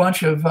a whole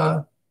bunch of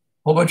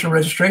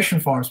registration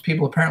forms,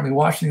 people apparently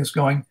watching this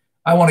going,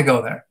 I want to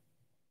go there.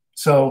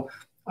 So,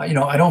 I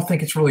don't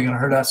think it's really going to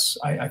hurt us.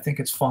 I think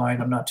it's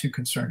fine. I'm not too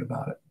concerned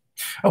about it.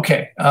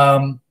 Okay.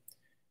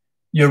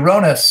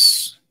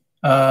 Euronus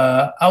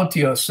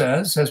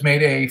Autio has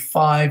made a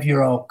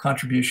 €5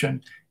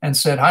 contribution and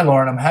said, hi,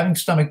 Loren, I'm having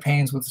stomach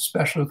pains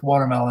especially with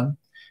watermelon,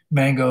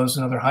 mangoes,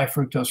 and other high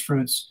fructose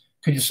fruits.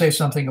 Could you say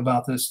something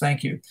about this?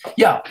 Thank you.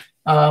 Yeah.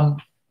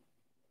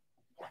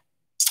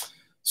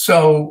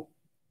 So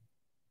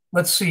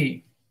let's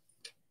see.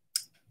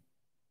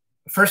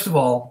 First of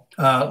all,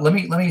 let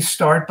me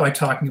start by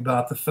talking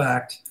about the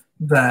fact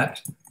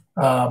that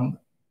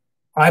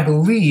I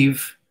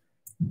believe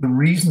the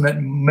reason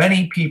that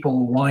many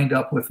people wind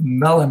up with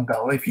melon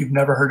belly, if you've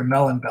never heard of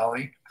melon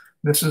belly,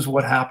 this is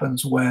what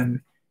happens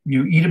when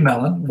you eat a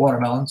melon,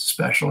 watermelons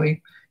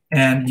especially,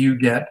 and you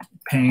get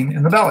pain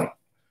in the belly.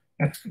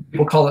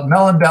 People call it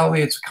melon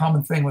belly. It's a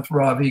common thing with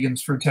raw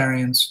vegans,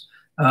 fruitarians.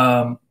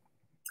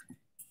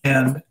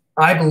 And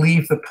I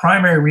believe the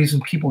primary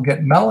reason people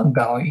get melon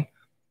belly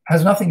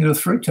has nothing to do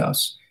with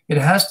fructose. It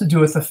has to do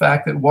with the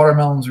fact that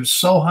watermelons are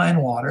so high in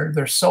water,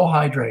 they're so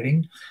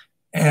hydrating.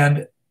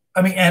 And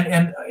I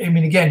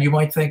mean, again, you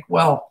might think,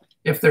 well,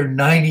 if they're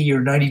 90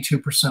 or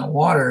 92%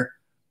 water,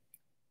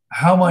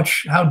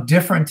 how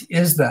different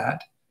is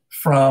that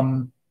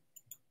from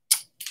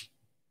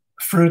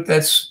fruit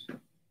that's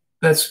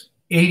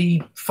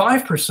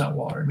 85%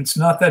 water? I mean, it's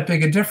not that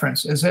big a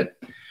difference, is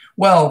it?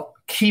 Well,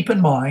 keep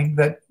in mind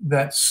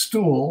that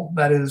stool,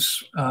 that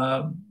is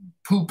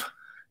poop,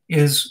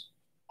 is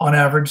on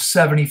average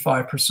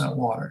 75%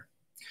 water.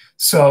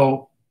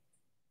 So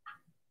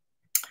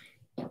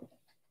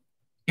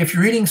if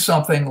you're eating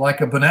something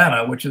like a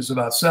banana, which is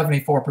about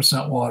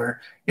 74%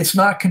 water, it's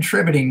not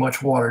contributing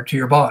much water to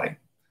your body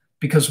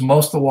because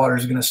most of the water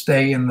is going to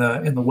stay in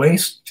the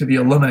waste to be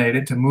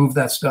eliminated to move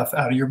that stuff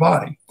out of your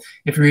body.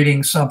 If you're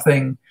eating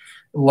something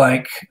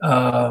like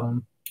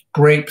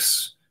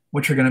grapes,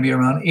 which are going to be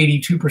around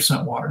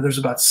 82% water, there's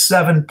about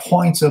 7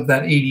 points of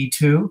that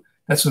 82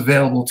 that's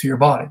available to your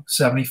body.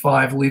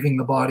 75 leaving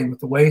the body with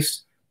the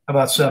waste,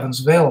 about 7's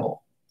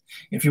available.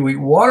 If you eat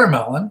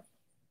watermelon,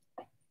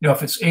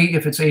 if it's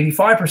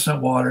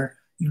 85% water,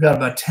 you've got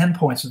about 10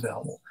 points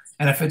available.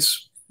 And if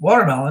it's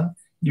watermelon,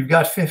 you've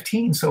got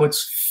 15. So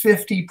it's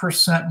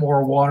 50%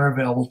 more water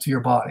available to your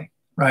body,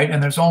 right?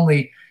 And there's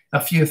only a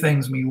few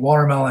things, I mean,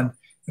 watermelon,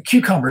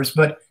 cucumbers,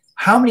 but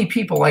how many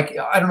people, like,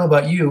 I don't know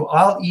about you,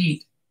 I'll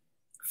eat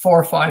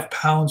 4 or 5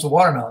 pounds of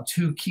watermelon,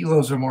 2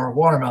 kilos or more of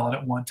watermelon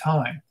at one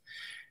time.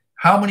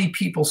 How many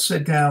people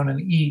sit down and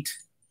eat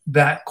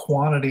that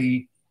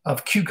quantity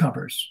of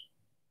cucumbers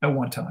at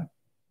one time,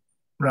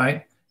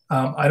 right?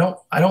 I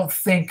don't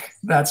think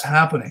that's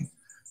happening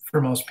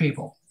for most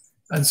people.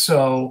 And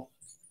so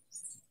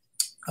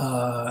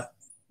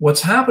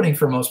what's happening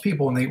for most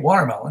people when they eat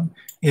watermelon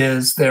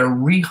is they're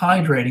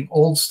rehydrating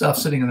old stuff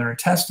sitting in their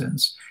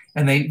intestines,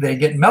 and they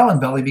get melon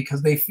belly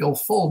because they feel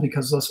full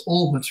because this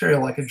old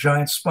material, like a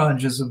giant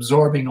sponge, is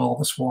absorbing all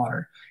this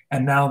water,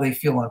 and now they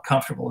feel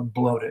uncomfortable and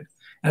bloated.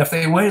 And if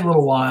they wait a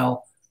little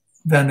while,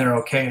 then they're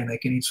okay and they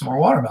can eat some more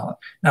watermelon.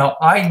 Now,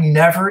 I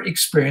never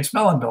experienced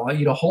melon belly. I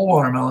eat a whole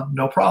watermelon,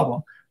 no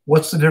problem.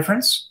 What's the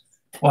difference?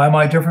 Why am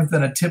I different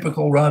than a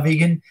typical raw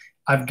vegan?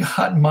 I've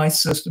gotten my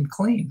system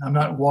clean. I'm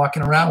not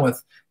walking around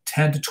with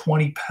 10 to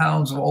 20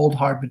 pounds of old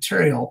hard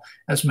material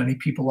as many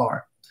people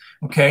are.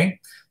 Okay?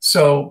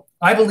 So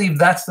I believe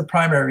that's the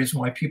primary reason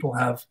why people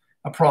have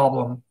a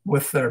problem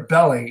with their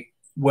belly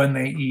when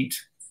they eat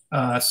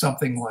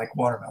something like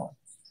watermelon.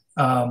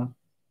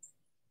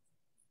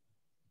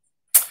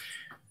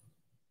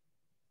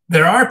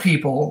 There are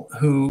people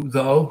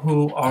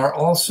who are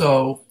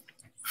also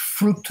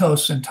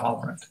fructose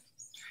intolerant.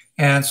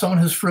 And someone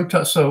who's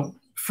fructose, so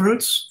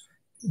fruits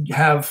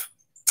have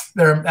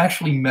there are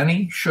actually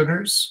many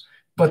sugars,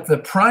 but the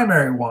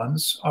primary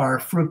ones are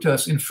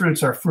fructose. In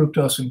fruits are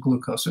fructose and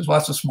glucose. There's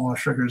lots of smaller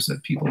sugars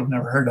that people have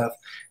never heard of,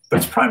 but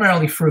it's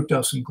primarily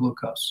fructose and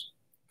glucose.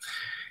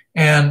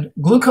 And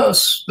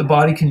glucose, the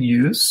body can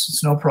use.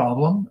 It's no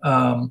problem.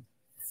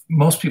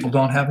 Most people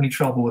don't have any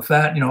trouble with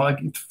that. You know,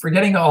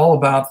 forgetting all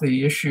about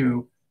the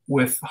issue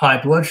with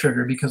high blood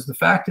sugar, because the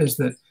fact is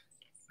that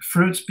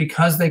fruits,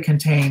 because they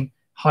contain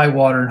high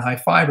water and high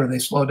fiber, they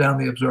slow down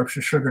the absorption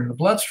of sugar in the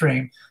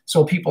bloodstream.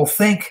 So people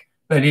think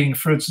that eating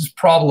fruits is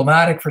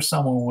problematic for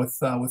someone with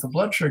a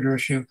blood sugar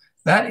issue.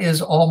 That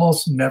is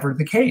almost never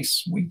the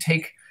case. We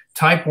take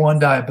type 1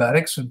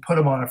 diabetics and put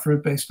them on a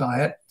fruit-based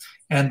diet,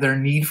 and their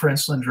need for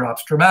insulin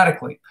drops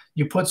dramatically.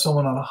 You put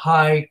someone on a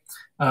high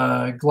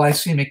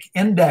glycemic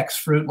index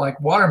fruit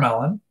like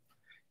watermelon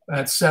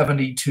at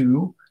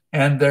 72,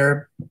 and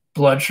their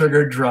blood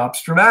sugar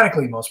drops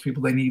dramatically. Most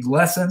people, they need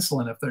less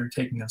insulin if they're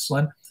taking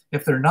insulin.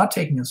 If they're not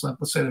taking insulin,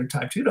 let's say they're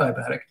type 2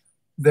 diabetic,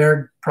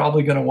 they're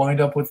probably going to wind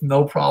up with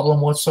no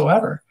problem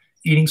whatsoever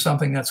eating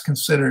something that's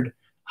considered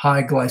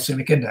high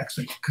glycemic index,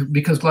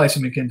 because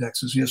glycemic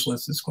index is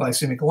useless. It's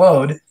glycemic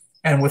load.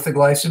 And with the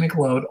glycemic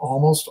load,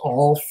 almost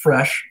all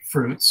fresh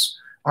fruits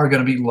are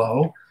going to be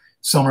low.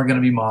 Some are going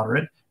to be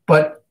moderate.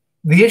 But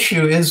the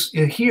issue is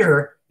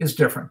here is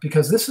different,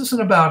 because this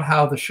isn't about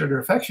how the sugar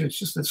affects you. It's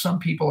just that some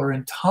people are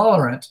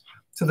intolerant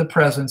to the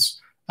presence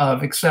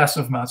of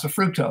excessive amounts of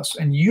fructose.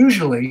 And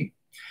usually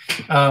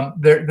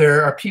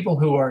there are people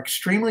who are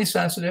extremely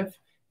sensitive.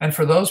 And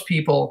for those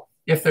people,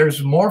 if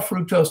there's more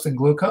fructose than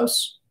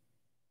glucose,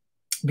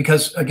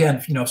 because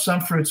again, you know,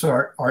 some fruits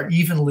are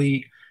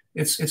evenly,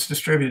 it's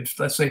distributed,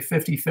 let's say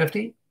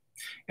 50-50.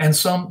 And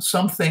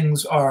some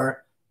things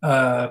are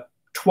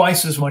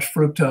twice as much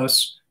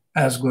fructose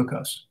as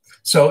glucose.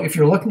 So if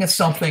you're looking at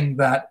something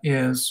that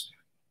is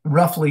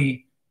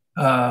roughly,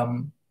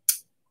 that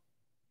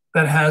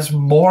has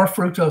more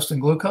fructose than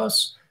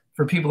glucose,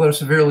 for people that are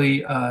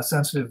severely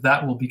sensitive,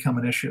 that will become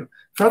an issue.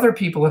 For other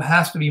people, it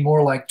has to be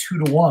more like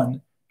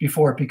 2-to-1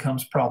 before it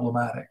becomes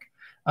problematic.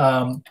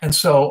 And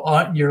so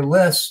on your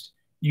list,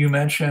 you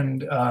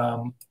mentioned,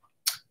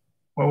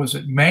 what was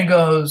it?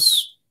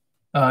 Mangoes.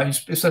 You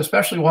said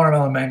especially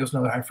watermelon, mangoes,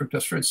 and other high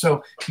fructose fruits.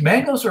 So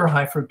mangoes are a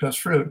high fructose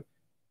fruit,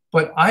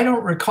 but I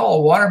don't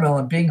recall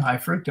watermelon being high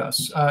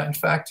fructose. In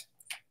fact,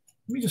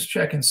 let me just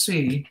check and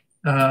see.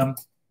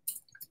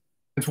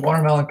 Is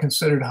watermelon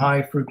considered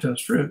high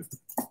fructose fruit?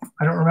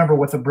 I don't remember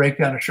what the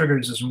breakdown of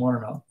sugars is in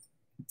watermelon.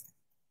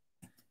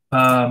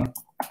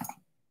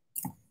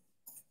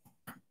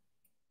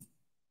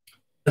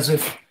 As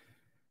if,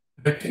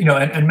 you know,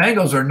 and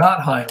mangoes are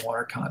not high in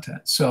water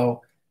content.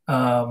 So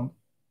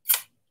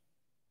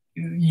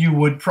you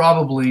would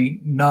probably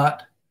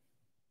not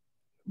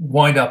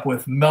wind up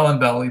with melon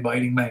belly by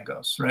eating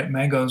mangoes, right?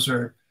 Mangoes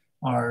are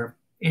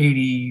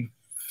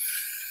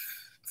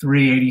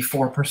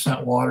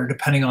 84% water,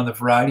 depending on the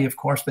variety. Of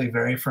course, they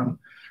vary from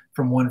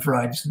one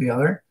variety to the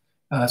other.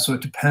 So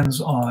it depends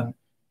on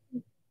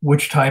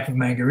which type of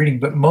mango you're eating.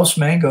 But most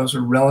mangoes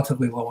are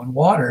relatively low in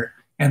water,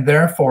 and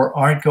therefore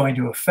aren't going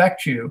to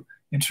affect you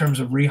in terms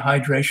of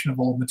rehydration of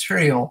old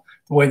material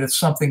the way that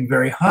something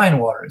very high in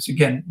water is.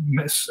 Again,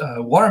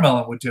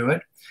 watermelon would do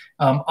it.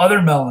 Other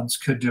melons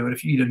could do it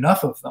if you eat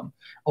enough of them.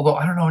 Although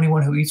I don't know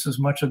anyone who eats as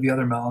much of the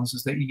other melons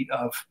as they eat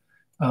of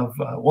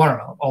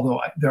watermelon.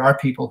 Although there are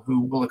people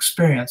who will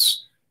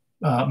experience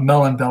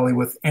melon belly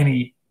with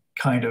any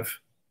kind of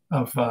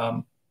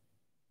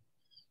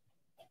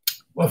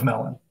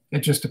melon. It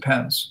just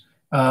depends.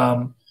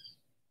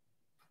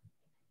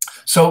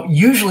 So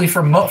usually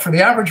for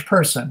the average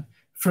person,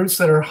 fruits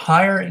that are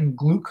higher in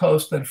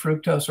glucose than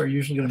fructose are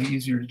usually going to be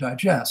easier to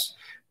digest,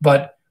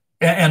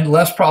 and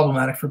less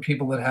problematic for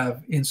people that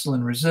have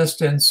insulin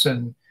resistance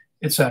and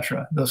et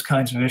cetera, those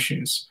kinds of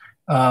issues.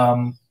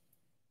 So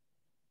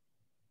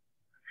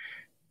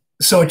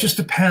it just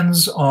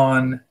depends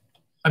on,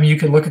 I mean, you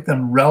can look at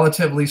them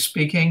relatively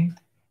speaking.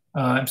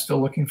 I'm still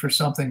looking for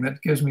something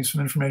that gives me some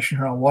information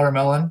here on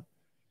watermelon.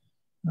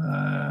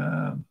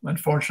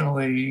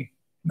 Unfortunately,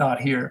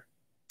 not here.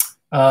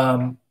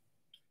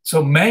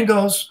 So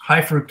mangoes,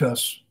 high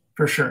fructose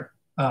for sure,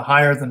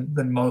 higher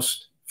than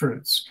most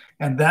fruits.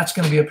 And that's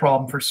going to be a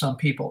problem for some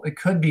people. It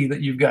could be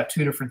that you've got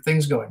two different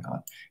things going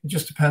on. It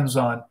just depends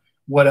on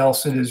what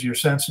else it is you're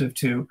sensitive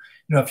to. You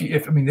know,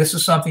 I mean, this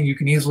is something you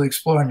can easily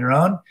explore on your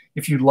own.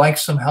 If you'd like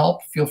some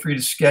help, feel free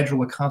to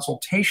schedule a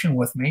consultation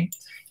with me,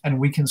 and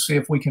we can see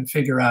if we can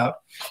figure out,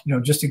 you know,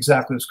 just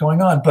exactly what's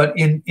going on. But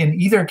in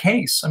either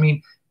case, I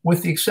mean,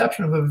 with the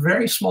exception of a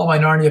very small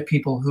minority of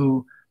people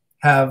who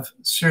have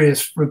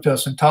serious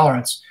fructose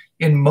intolerance,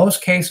 in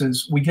most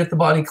cases, we get the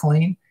body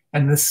clean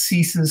and this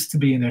ceases to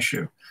be an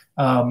issue.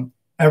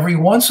 Every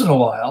once in a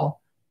while,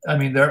 I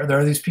mean, there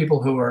are these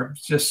people who are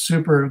just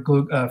super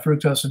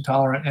fructose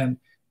intolerant, and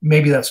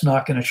maybe that's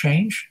not going to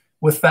change.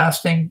 With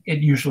fasting, it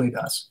usually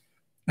does.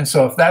 And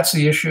so if that's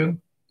the issue,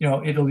 you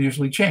know, it'll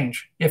usually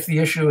change. If the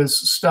issue is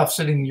stuff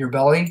sitting in your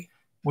belly,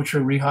 which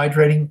are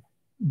rehydrating,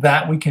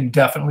 that we can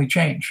definitely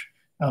change.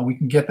 We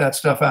can get that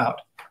stuff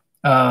out.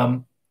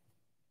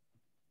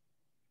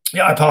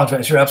 Yeah, I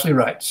apologize. You're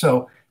absolutely right.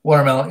 So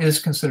watermelon is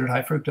considered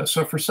high fructose.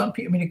 So for some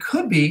people, I mean, it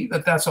could be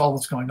that that's all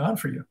that's going on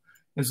for you,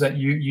 is that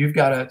you've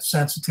got a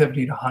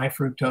sensitivity to high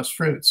fructose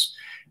fruits.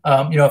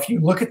 If you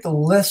look at the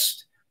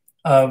list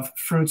of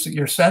fruits that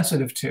you're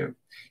sensitive to,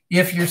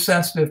 if you're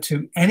sensitive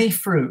to any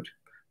fruit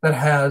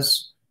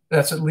that's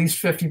at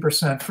least 50%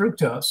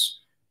 fructose,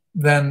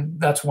 then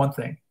that's one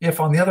thing. If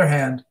on the other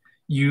hand,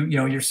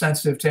 you're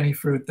sensitive to any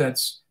fruit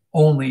that's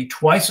only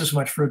twice as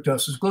much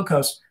fructose as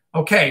glucose,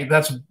 okay,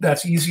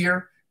 that's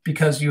easier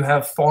because you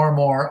have far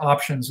more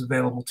options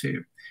available to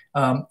you.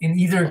 In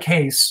either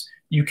case,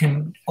 you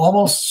can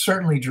almost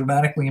certainly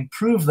dramatically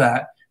improve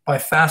that by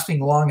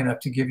fasting long enough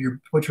to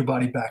put your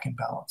body back in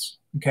balance.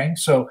 Okay,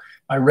 so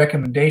my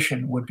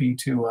recommendation would be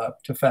to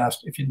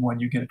fast if and when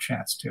you get a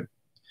chance to.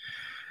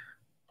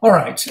 All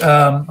right,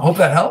 hope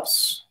that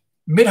helps.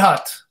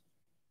 Midhat,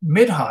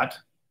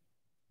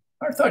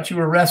 I thought you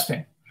were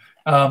resting.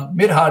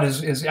 Midhat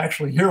is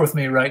actually here with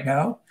me right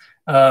now.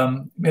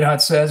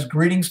 Midhat says,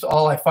 greetings to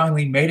all. I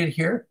finally made it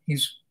here.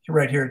 He's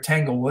right here at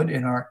Tanglewood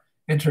in our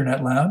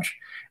internet lounge.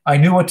 I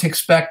knew what to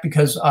expect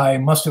because I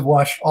must have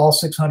watched all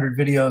 600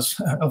 videos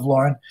of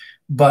Loren.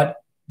 But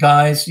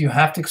guys, you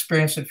have to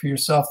experience it for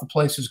yourself. The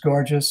place is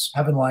gorgeous,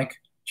 heaven-like,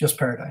 just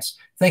paradise.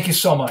 Thank you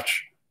so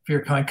much for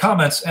your kind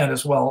comments and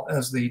as well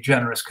as the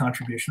generous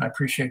contribution. I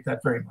appreciate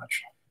that very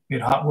much.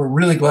 We're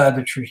really glad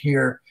that you're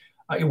here.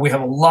 We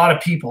have a lot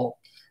of people.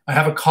 I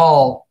have a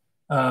call.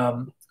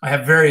 I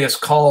have various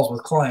calls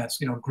with clients,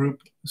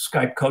 group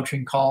Skype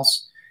coaching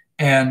calls.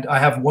 And I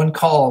have one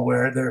call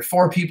where there are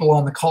 4 people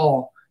on the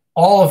call,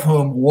 all of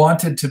whom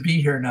wanted to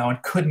be here now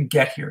and couldn't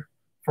get here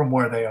from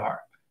where they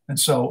are. And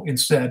so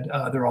instead,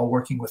 they're all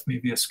working with me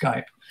via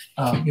Skype.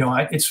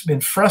 It's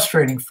been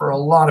frustrating for a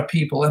lot of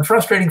people and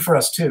frustrating for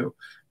us too.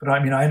 But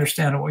I mean, I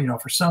understand,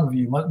 for some of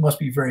you, it must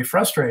be very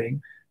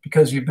frustrating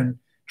because you've been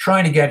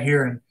trying to get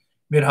here, and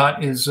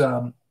Midhat is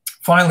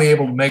finally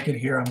able to make it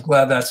here. I'm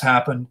glad that's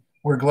happened.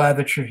 We're glad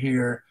that you're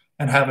here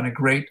and having a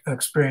great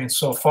experience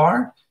so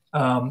far.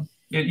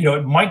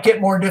 It might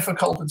get more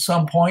difficult at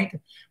some point,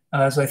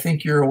 as I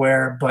think you're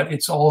aware, but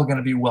it's all going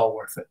to be well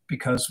worth it,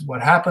 because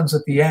what happens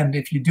at the end,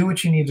 if you do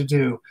what you need to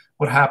do,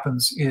 what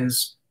happens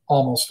is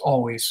almost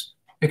always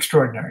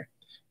extraordinary.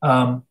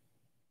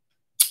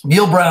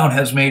 Neil Brown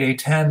has made a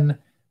 $10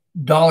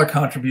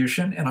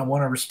 contribution, and I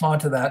want to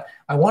respond to that.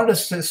 I wanted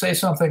to say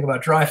something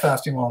about dry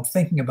fasting while I'm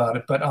thinking about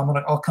it, but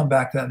I'll come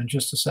back to that in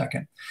just a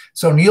second.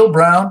 So Neil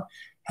Brown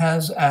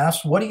has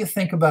asked, what do you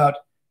think about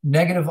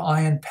negative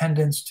ion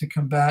pendants to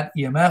combat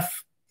EMF?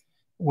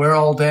 Wear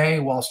all day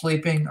while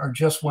sleeping or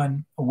just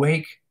when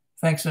awake?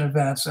 Thanks in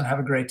advance and have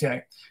a great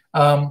day.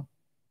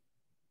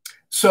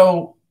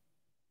 So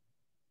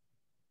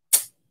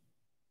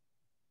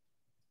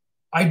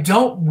I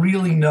don't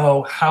really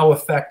know how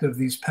effective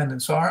these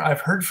pendants are.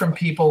 I've heard from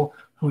people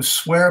who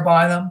swear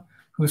by them,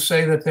 who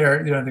say that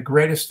they're the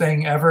greatest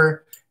thing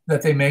ever,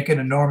 that they make an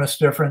enormous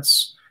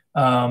difference.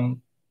 And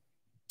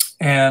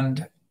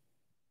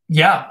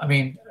yeah, I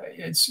mean,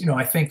 it's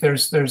I think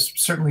there's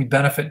certainly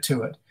benefit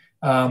to it.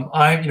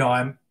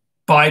 I'm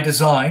by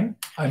design.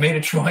 I made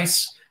a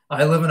choice.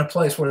 I live in a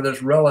place where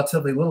there's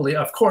relatively little.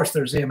 Of course,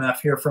 there's EMF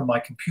here from my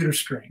computer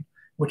screen,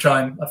 which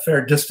I'm a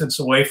fair distance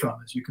away from,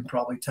 as you can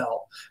probably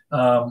tell.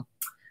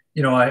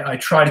 I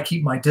try to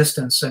keep my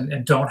distance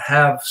and don't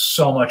have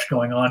so much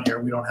going on here.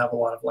 We don't have a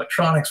lot of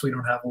electronics. We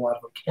don't have a lot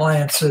of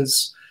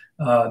appliances.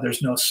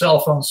 There's no cell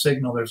phone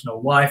signal. There's no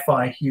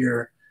Wi-Fi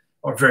here,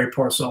 or very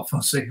poor cell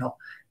phone signal.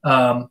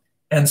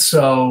 And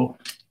so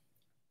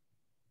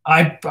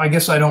I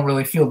guess I don't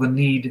really feel the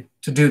need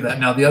to do that.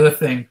 Now, the other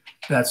thing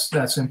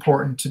that's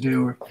important to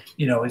do,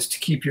 is to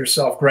keep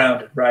yourself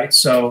grounded, right?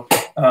 So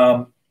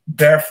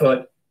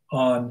barefoot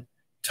on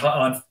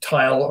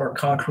tile or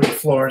concrete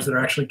floors that are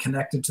actually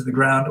connected to the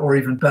ground, or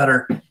even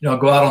better,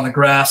 go out on the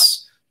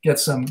grass, get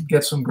some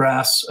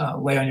grass,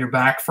 lay on your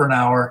back for an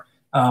hour.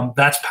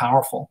 That's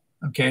powerful.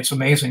 Okay, it's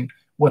amazing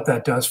what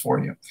that does for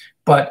you.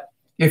 But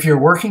if you're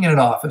working in an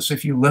office,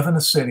 if you live in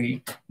a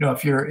city,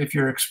 if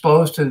you're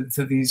exposed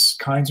to these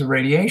kinds of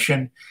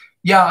radiation,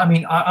 yeah, I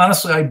mean,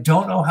 honestly, I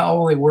don't know how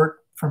well they work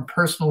from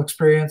personal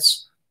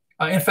experience.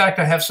 In fact,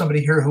 I have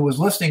somebody here who was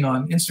listening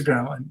on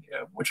Instagram,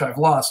 which I've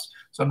lost,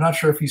 so I'm not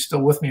sure if he's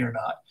still with me or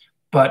not.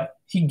 But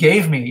he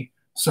gave me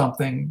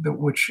something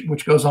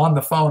which goes on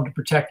the phone to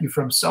protect you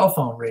from cell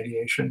phone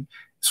radiation.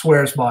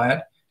 Swears by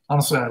it.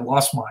 Honestly, I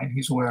lost mine.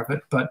 He's aware of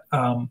it, but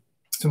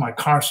it's in my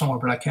car somewhere,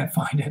 but I can't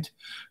find it.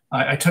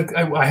 I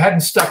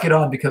hadn't stuck it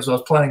on because I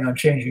was planning on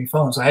changing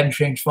phones. I hadn't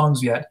changed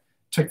phones yet.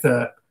 Took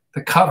the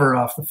cover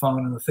off the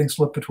phone, and the thing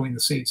slipped between the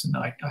seats, and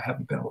I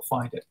haven't been able to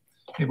find it.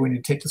 Maybe we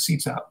need to take the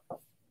seats out.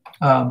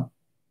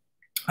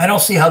 I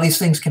don't see how these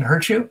things can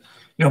hurt you.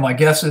 My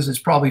guess is it's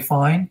probably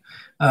fine.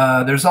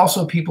 There's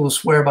also people who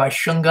swear by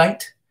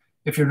shungite.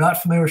 If you're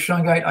not familiar with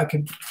shungite, I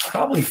could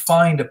probably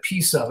find a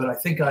piece of it. I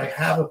think I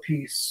have a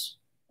piece.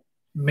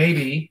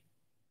 Maybe.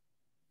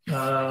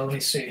 Let me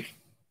see.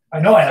 I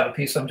know I have a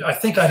piece. I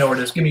think I know where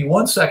it is. Give me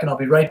 1 second. I'll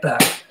be right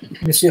back.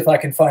 Let me see if I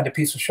can find a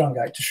piece of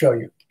shungite to show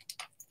you.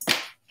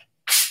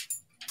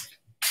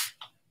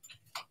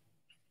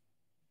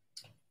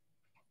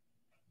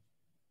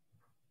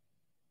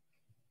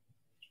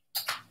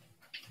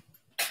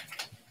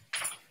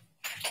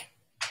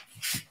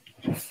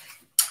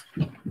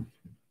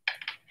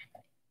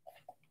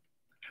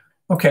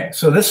 Okay,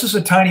 so this is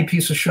a tiny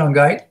piece of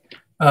shungite.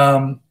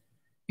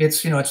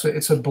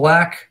 It's a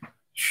black,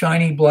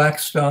 shiny black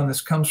stone.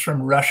 This comes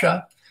from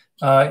Russia.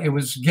 It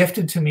was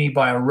gifted to me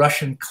by a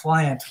Russian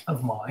client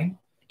of mine.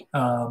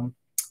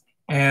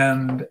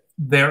 And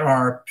there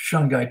are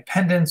shungite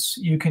pendants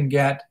you can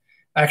get.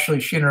 Actually,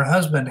 she and her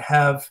husband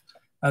have,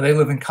 they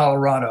live in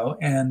Colorado,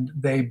 and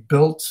they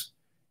took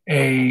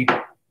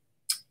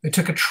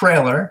a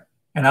trailer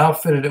and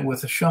outfitted it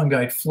with a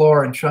shungite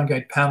floor and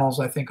shungite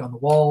panels, I think, on the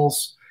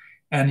walls.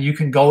 And you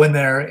can go in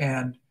there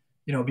and,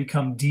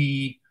 become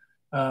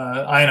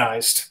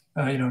ionized,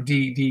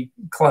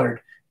 decluttered,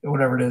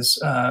 whatever it is,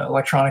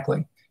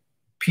 electronically.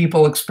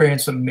 People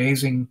experience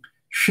amazing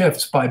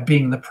shifts by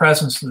being in the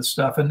presence of this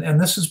stuff. And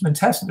this has been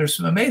tested. There's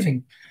some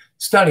amazing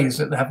studies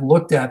that have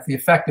looked at the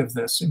effect of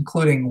this,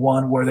 including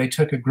one where they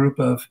took a group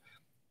of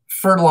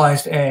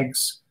fertilized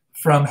eggs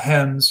from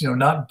hens,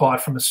 not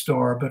bought from a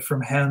store, but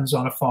from hens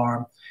on a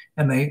farm.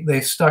 And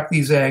they stuck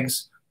these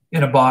eggs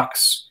in a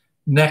box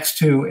next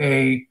to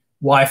a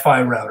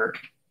Wi-Fi router,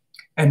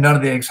 and none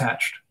of the eggs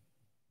hatched.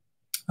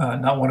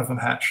 Not one of them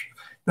hatched.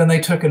 Then they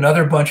took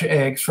another bunch of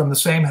eggs from the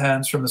same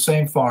hens, from the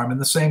same farm, in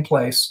the same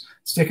place,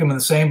 stick them in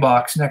the same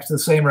box next to the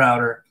same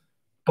router,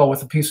 but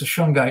with a piece of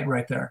shungite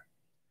right there.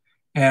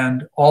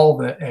 And all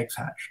the eggs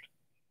hatched.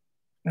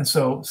 And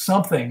so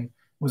something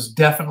was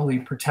definitely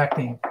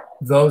protecting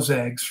those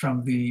eggs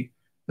from the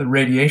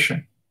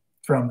radiation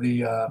from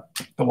the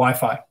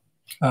Wi-Fi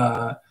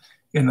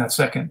in that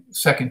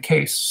second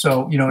case.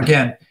 So,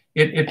 again,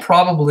 it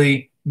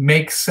probably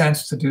makes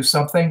sense to do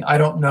something. I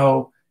don't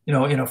know, in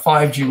a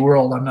 5G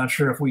world, I'm not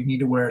sure if we need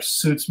to wear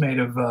suits made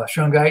of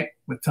shungite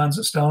with tons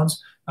of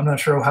stones. I'm not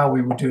sure how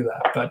we would do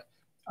that, but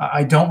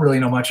I don't really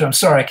know much. I'm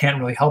sorry, I can't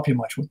really help you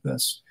much with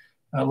this.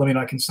 Let me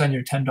know. I can send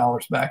you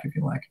 $10 back if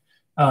you like.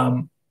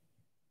 I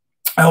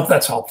hope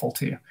that's helpful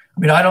to you. I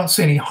mean, I don't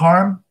see any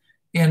harm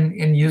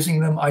in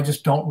using them. I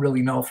just don't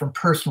really know from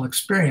personal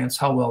experience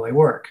how well they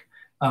work.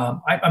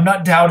 I'm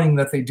not doubting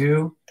that they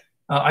do.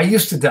 I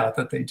used to doubt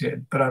that they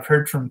did, but I've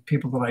heard from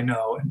people that I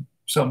know, and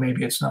so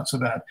maybe it's not so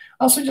bad.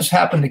 I also just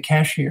happened to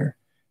cash here.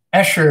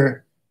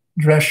 Escher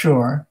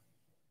Drescher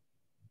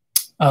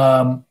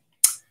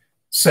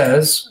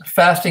says,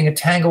 fasting at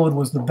Tanglewood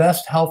was the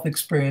best health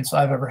experience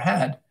I've ever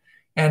had.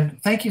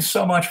 And thank you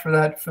so much for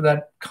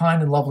that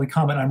kind and lovely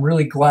comment. I'm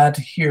really glad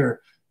to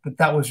hear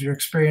that was your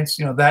experience.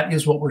 That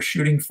is what we're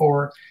shooting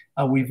for.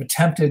 We've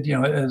attempted,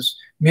 as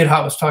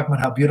Midhat was talking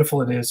about how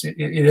beautiful it is. It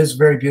is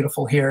very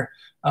beautiful here.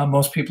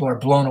 Most people are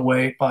blown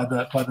away by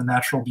the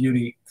natural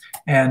beauty.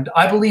 And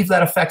I believe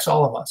that affects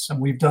all of us. And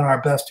we've done our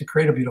best to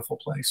create a beautiful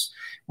place.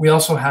 We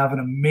also have an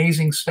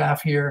amazing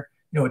staff here,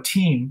 a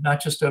team,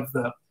 not just of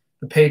the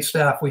paid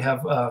staff. We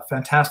have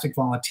fantastic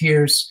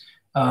volunteers.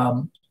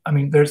 I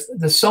mean,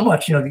 there's so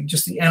much,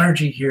 just the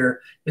energy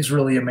here is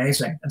really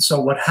amazing. And so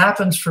what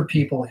happens for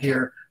people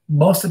here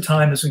most of the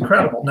time is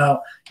incredible.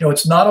 Now,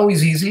 it's not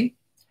always easy.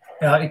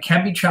 It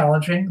can be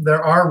challenging.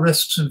 There are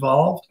risks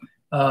involved.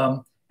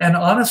 And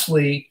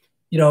honestly,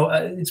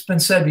 it's been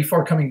said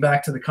before, coming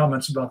back to the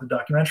comments about the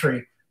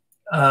documentary,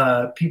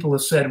 people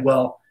have said,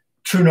 well,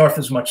 True North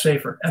is much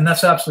safer. And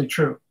that's absolutely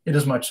true. It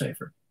is much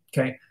safer.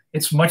 Okay.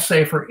 It's much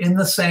safer in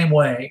the same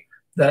way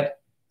that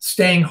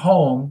staying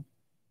home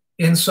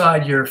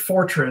inside your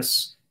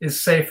fortress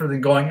is safer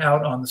than going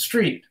out on the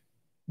street,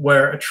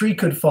 where a tree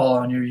could fall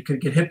on you. You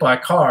could get hit by a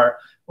car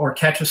or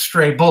catch a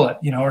stray bullet,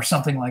 or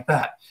something like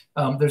that.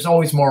 There's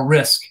always more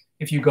risk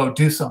if you go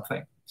do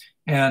something.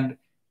 And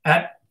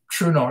at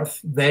True North,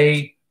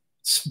 they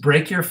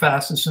break your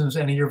fast as soon as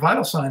any of your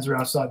vital signs are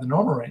outside the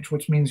normal range,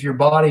 which means your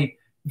body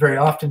very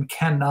often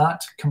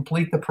cannot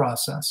complete the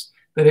process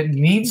that it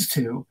needs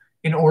to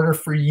in order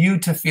for you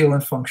to feel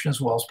and function as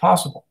well as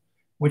possible,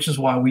 which is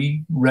why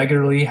we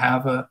regularly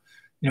have a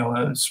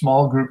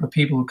small group of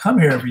people who come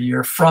here every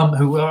year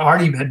who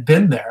already had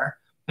been there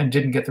and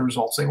didn't get the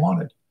results they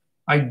wanted.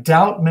 I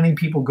doubt many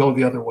people go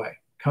the other way,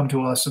 come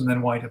to us and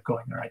then wind up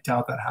going there. I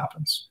doubt that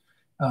happens.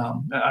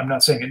 I'm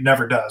not saying it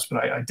never does,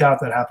 but I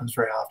doubt that happens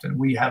very often.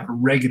 We have a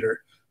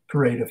regular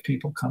parade of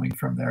people coming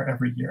from there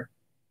every year.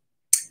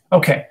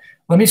 Okay,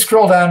 let me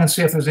scroll down and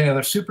see if there's any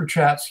other super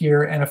chats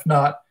here. And if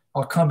not,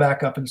 I'll come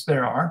back up and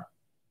there are.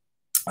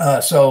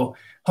 So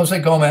Jose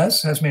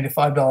Gomez has made a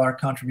 $5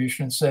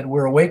 contribution and said,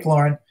 we're awake,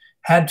 Loren,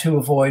 had to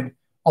avoid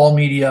all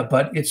media,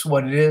 but it's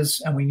what it is.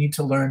 And we need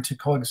to learn to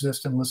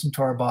coexist and listen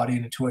to our body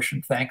and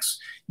intuition. Thanks.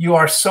 You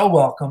are so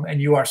welcome.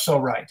 And you are so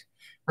right,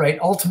 right?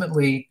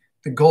 Ultimately,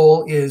 the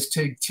goal is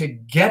to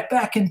get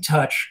back in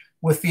touch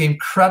with the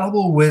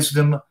incredible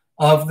wisdom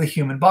of the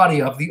human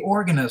body, of the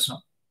organism,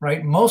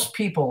 right? Most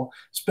people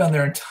spend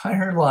their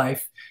entire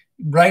life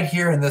right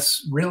here in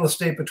this real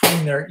estate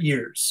between their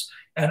ears.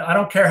 And I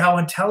don't care how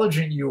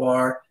intelligent you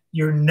are,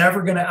 you're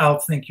never going to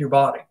outthink your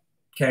body,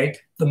 okay?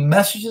 The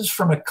messages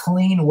from a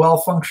clean,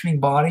 well-functioning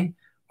body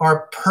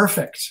are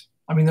perfect.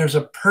 I mean, there's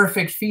a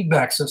perfect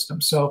feedback system.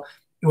 So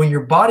when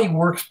your body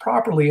works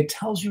properly, it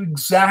tells you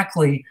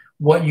exactly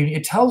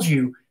it tells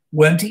you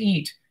when to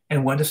eat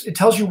and when to, it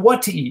tells you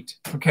what to eat,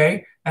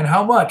 okay, and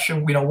how much,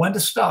 and when to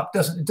stop.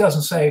 It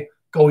doesn't say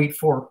go eat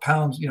 4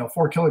 pounds,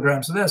 4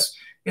 kilograms of this.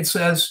 It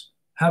says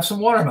have some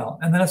watermelon,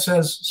 and then it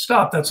says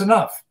stop. That's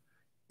enough.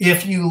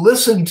 If you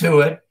listen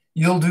to it,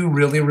 you'll do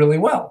really, really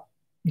well.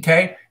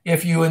 Okay.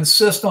 If you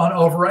insist on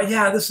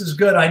yeah, this is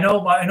good. I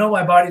know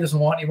my body doesn't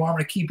want anymore. I'm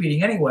going to keep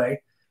eating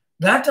anyway.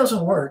 That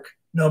doesn't work,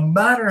 no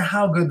matter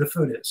how good the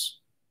food is.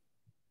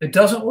 It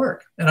doesn't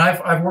work. And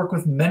I've worked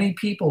with many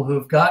people who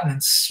have gotten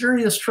in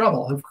serious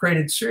trouble, who've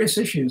created serious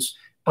issues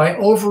by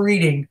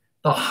overeating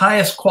the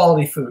highest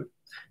quality food.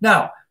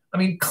 Now, I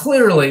mean,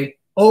 clearly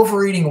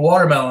overeating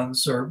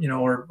watermelons or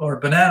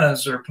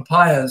bananas or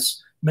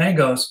papayas,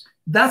 mangoes,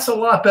 that's a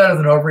lot better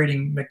than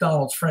overeating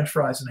McDonald's French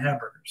fries and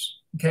hamburgers.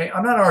 Okay,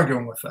 I'm not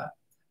arguing with that.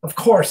 Of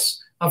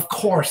course,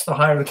 the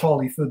higher the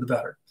quality food, the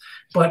better.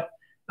 But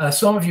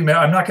some of you may,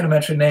 I'm not going to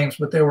mention names,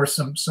 but there were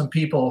some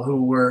people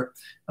who were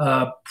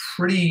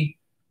pretty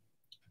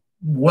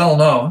well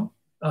known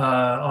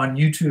on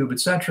YouTube,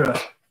 etc.,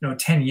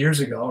 10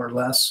 years ago or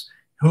less,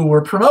 who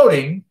were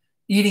promoting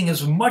eating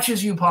as much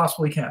as you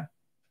possibly can.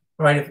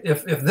 Right?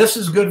 If this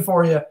is good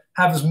for you,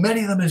 have as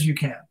many of them as you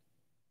can.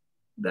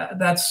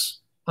 That's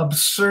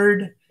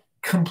absurd,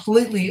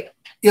 completely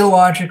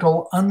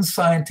illogical,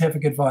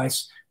 unscientific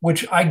advice,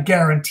 which I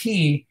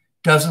guarantee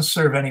doesn't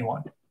serve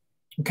anyone.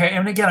 Okay,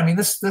 and again, I mean,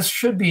 this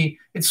should be,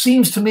 it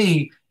seems to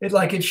me,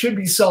 it should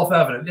be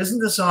self-evident. Isn't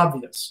this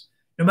obvious?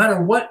 No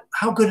matter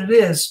how good it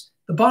is,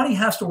 the body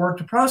has to work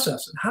to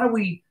process it. How do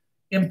we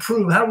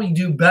improve? How do we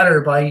do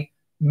better by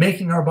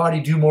making our body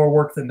do more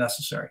work than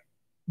necessary?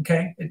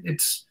 Okay,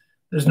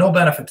 there's no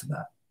benefit to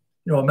that.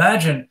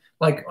 Imagine,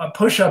 like,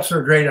 push-ups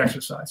are a great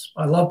exercise.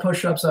 I love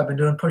push-ups. I've been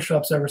doing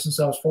push-ups ever since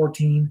I was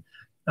 14,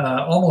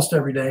 almost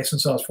every day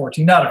since I was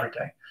 14. Not every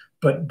day,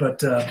 but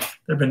there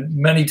have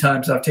been many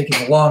times I've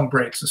taken long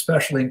breaks,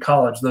 especially in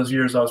college, those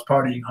years I was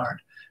partying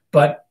hard.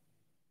 But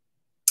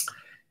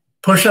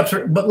push-ups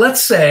are, but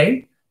let's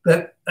say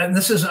that, and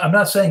I'm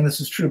not saying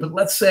this is true, but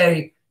let's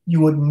say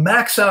you would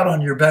max out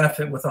on your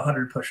benefit with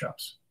 100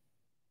 push-ups.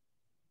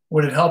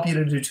 Would it help you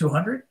to do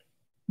 200?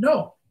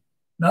 No,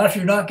 not if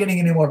you're not getting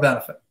any more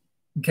benefit.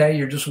 Okay,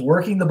 you're just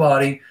working the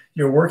body,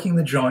 you're working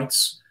the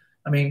joints.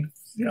 I mean,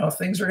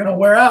 things are going to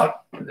wear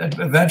out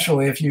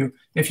eventually if you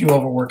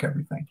overwork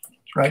everything,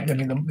 right? I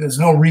mean, there's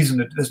no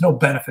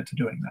benefit to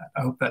doing that.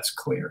 I hope that's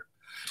clear.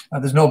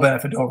 There's no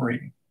benefit to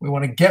overeating. We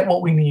want to get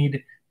what we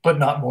need, but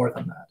not more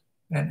than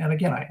that. And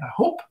again, I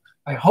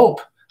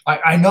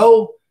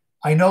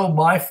know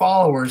my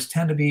followers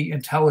tend to be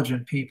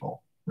intelligent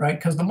people, right?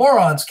 Because the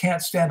morons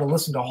can't stand to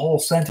listen to whole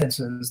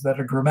sentences that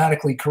are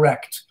grammatically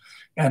correct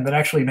and that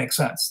actually make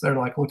sense. They're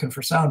like looking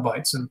for sound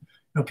bites. And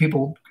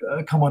people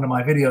come onto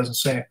my videos and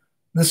say,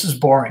 this is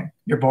boring.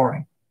 You're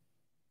boring.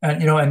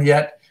 And and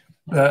yet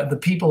the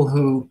people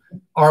who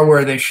are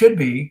where they should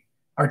be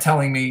are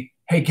telling me,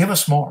 hey, give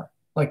us more.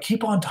 Like,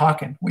 keep on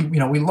talking.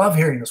 We love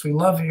hearing this. We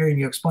love hearing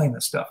you explain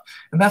this stuff.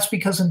 And that's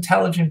because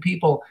intelligent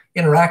people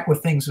interact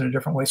with things in a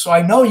different way. So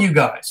I know you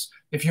guys,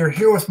 if you're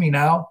here with me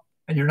now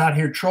and you're not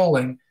here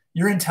trolling,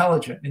 you're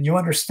intelligent and you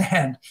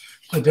understand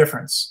the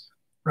difference,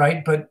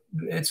 right? But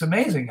it's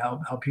amazing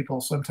how people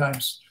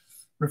sometimes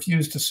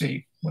refuse to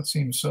see what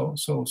seems so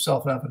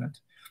self-evident.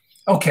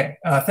 Okay,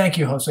 thank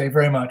you, Jose,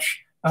 very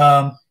much.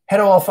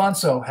 Hedo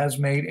Alfonso has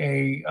made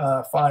a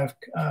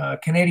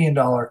 $5 Canadian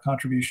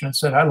contribution and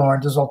said, hi,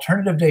 Loren, does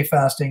alternative day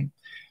fasting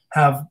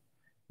have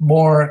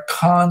more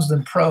cons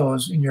than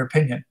pros in your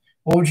opinion?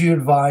 What would you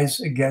advise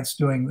against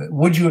doing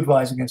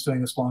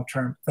this long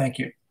term? Thank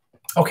you.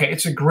 Okay,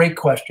 it's a great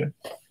question.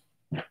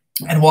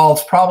 And while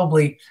it's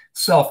probably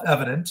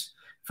self-evident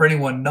for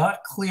anyone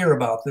not clear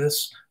about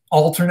this,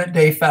 alternate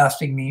day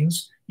fasting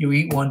means you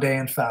eat one day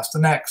and fast the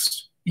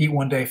next. Eat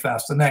one day,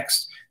 fast the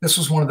next. This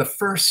was one of the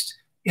first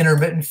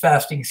intermittent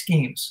fasting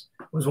schemes.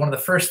 It was one of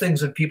the first things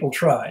that people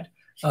tried.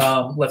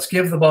 Let's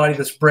give the body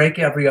this break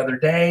every other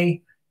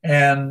day,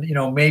 and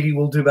maybe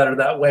we'll do better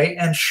that way.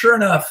 And sure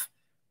enough,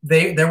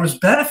 there was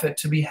benefit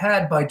to be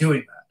had by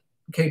doing that.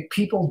 Okay,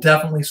 people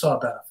definitely saw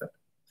benefit.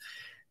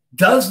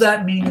 Does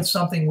that mean it's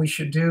something we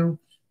should do?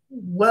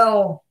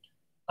 Well,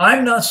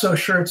 I'm not so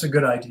sure it's a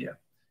good idea.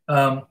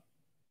 I'm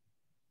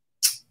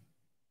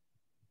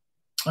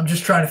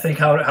just trying to think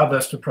how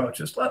best to approach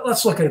this.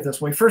 Let's look at it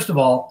this way. First of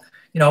all,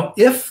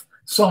 if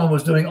someone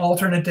was doing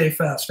alternate day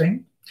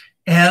fasting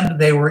and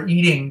they were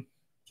eating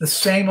the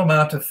same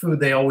amount of food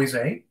they always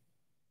ate,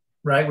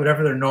 right,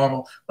 whatever their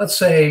normal, let's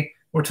say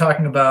we're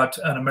talking about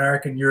an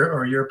American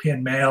or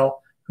European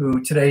male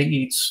who today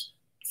eats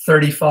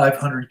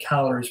 3,500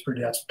 calories per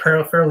day. That's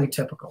fairly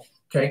typical,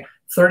 okay?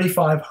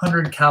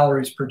 3,500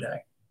 calories per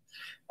day.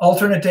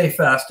 Alternate day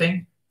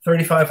fasting,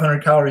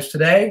 3,500 calories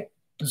today,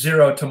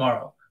 0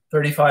 tomorrow.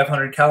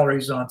 3,500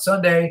 calories on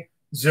Sunday,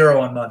 0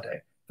 on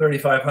Monday.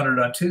 3,500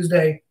 on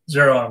Tuesday,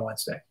 0 on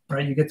Wednesday,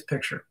 right? You get the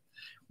picture.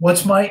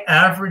 What's my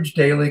average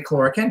daily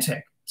caloric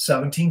intake?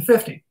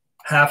 1,750,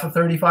 half of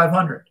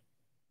 3,500,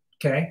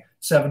 okay?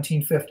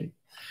 1,750.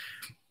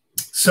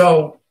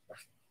 So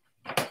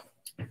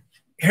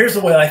here's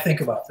the way I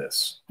think about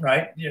this,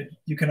 right?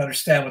 You can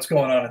understand what's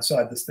going on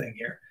inside this thing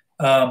here.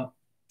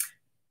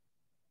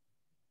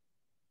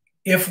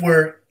 If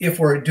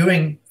we're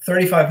doing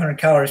 3,500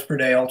 calories per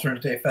day,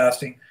 alternate day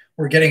fasting,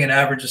 we're getting an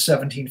average of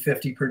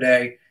 1,750 per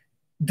day.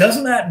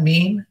 Doesn't that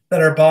mean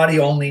that our body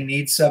only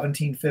needs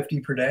 1,750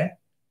 per day?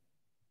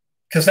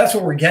 Because that's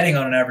what we're getting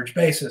on an average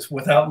basis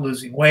without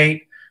losing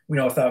weight,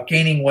 without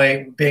gaining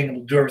weight, being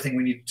able to do everything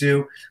we need to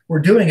do. We're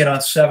doing it on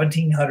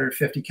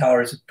 1,750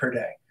 calories per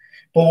day.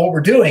 But what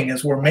we're doing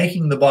is we're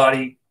making the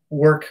body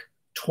work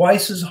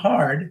twice as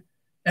hard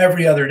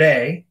every other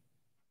day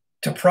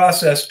to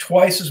process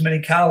twice as many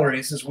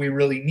calories as we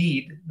really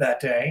need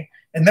that day.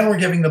 And then we're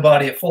giving the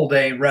body a full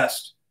day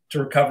rest to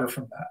recover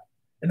from that.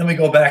 And then we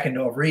go back into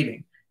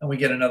overeating and we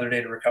get another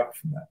day to recover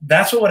from that.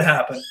 That's what would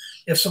happen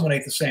if someone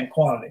ate the same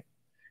quantity.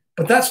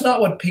 But that's not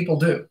what people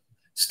do.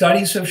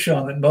 Studies have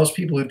shown that most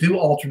people who do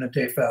alternate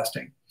day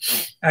fasting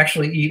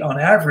actually eat on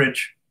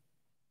average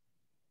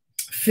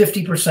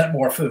 50%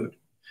 more food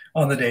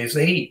on the days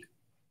they eat.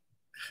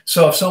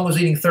 So if someone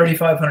was eating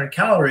 3,500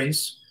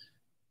 calories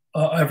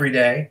every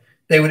day,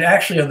 they would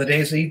actually, on the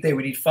days they eat, they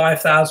would eat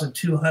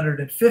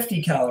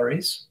 5,250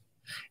 calories.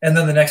 And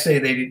then the next day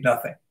they'd eat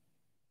nothing.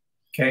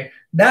 Okay.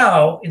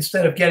 Now,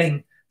 instead of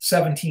getting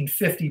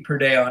 1,750 per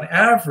day on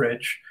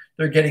average,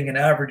 they're getting an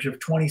average of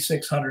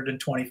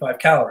 2,625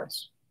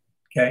 calories.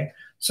 Okay.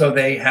 So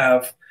they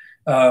have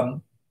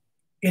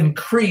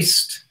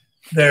increased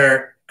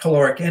their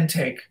caloric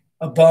intake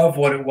above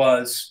what it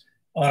was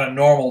on a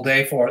normal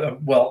day for them.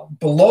 Well,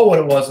 below what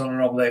it was on a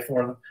normal day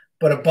for them,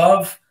 but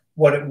above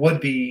what it would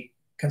be,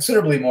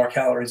 considerably more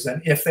calories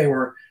than if they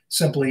were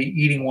simply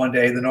eating one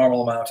day the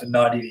normal amount and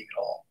not eating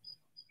at all.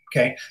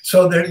 Okay.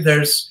 So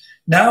there's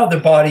now the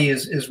body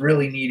is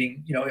really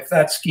needing, if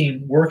that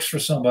scheme works for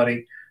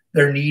somebody,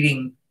 they're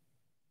needing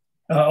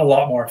a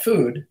lot more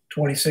food,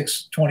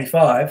 26,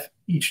 25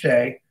 each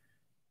day,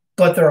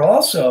 but they're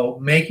also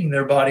making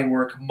their body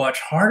work much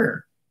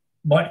harder,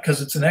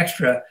 because it's an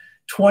extra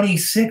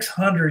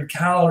 2,600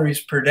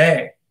 calories per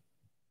day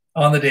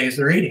on the days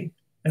they're eating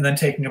and then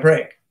taking a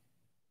break.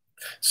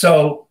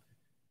 So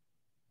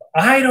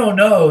I don't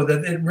know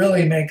that it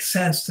really makes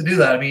sense to do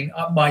that. I mean,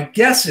 my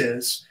guess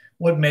is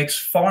what makes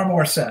far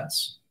more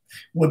sense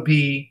would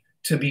be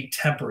to be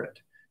temperate,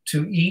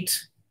 to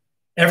eat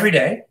every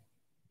day,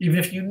 even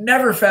if you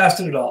never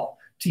fasted at all,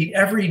 to eat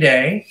every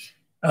day,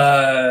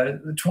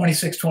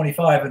 26,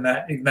 25 in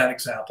that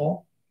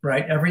example,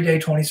 right? Every day,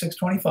 26,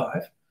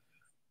 25.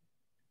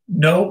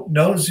 No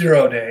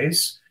 0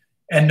 days,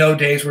 and no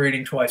days where you're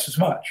eating twice as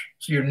much.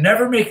 So you're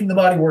never making the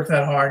body work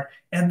that hard,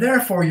 and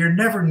therefore you're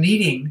never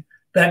needing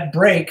that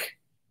break,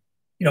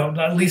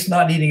 at least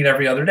not needing it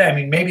every other day. I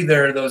mean, maybe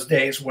there are those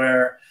days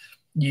where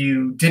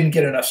you didn't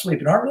get enough sleep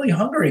and aren't really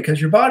hungry, because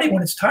your body,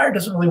 when it's tired,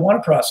 doesn't really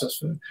want to process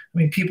food. I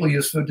mean, people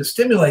use food to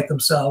stimulate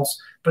themselves,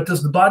 but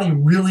does the body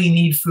really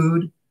need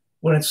food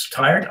when it's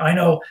tired? I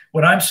know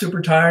when I'm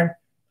super tired,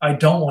 I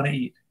don't want to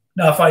eat.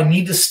 Now, if I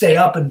need to stay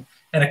up and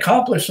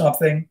accomplish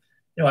something,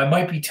 I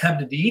might be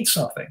tempted to eat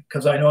something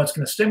because I know it's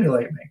going to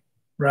stimulate me,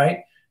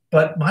 right?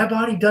 But my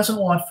body doesn't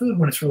want food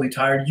when it's really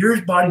tired.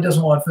 Your body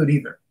doesn't want food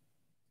either,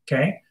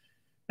 okay?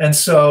 And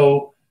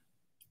so,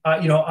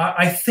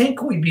 I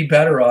think we'd be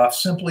better off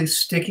simply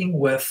sticking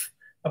with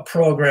a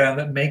program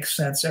that makes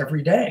sense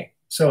every day.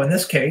 So in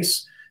this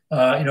case,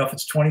 if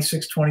it's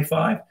 26,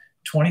 25,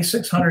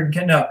 2,600.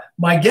 Now,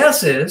 my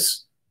guess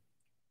is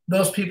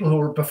those people who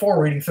were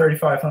before eating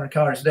 3,500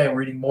 calories a day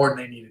were eating more than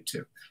they needed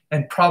to,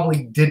 and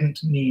probably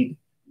didn't need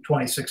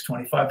 26,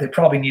 25. They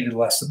probably needed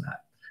less than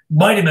that.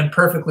 Might have been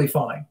perfectly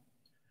fine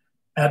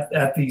at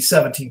the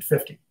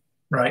 1,750,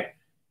 right?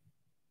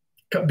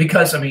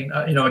 Because, I mean,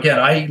 again,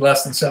 I eat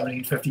less than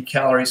 1,750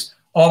 calories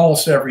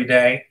almost every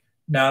day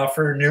now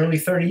for nearly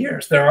 30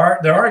 years. There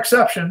are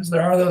exceptions.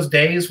 There are those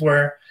days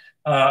where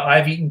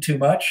I've eaten too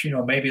much.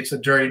 Maybe it's a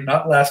durian,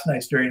 not last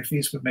night's durian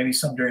feast, but maybe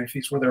some durian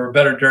feasts where there were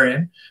better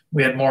durian.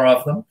 We had more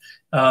of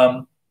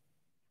them.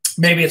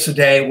 Maybe it's a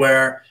day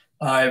where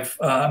I'm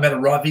at a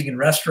raw vegan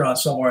restaurant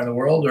somewhere in the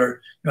world,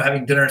 or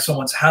having dinner at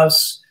someone's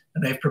house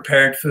and they've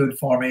prepared food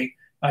for me.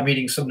 I'm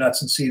eating some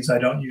nuts and seeds I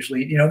don't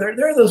usually eat.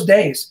 There are those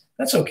days.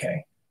 That's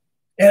okay.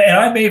 And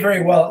I may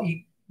very well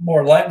eat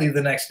more lightly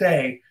the next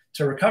day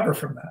to recover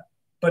from that.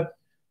 But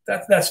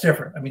that's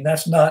different. I mean,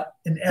 that's not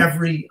an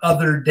every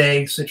other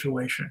day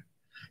situation.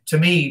 To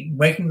me,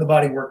 making the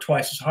body work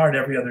twice as hard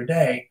every other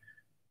day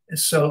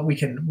is so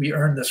we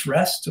earn this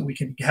rest, so we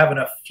can have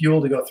enough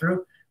fuel to go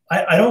through.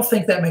 I don't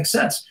think that makes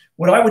sense.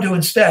 What I would do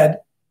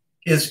instead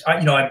is,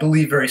 I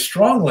believe very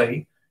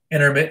strongly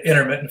in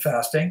intermittent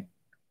fasting,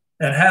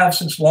 and have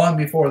since long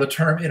before the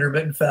term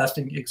intermittent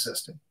fasting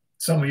existed.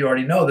 Some of you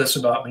already know this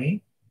about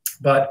me,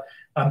 but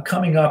I'm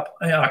coming up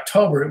in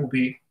October. It will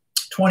be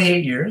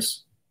 28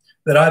 years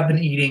that I've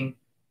been eating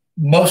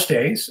most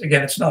days.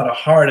 Again, it's not a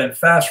hard and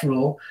fast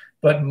rule,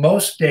 but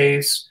most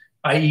days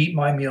I eat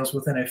my meals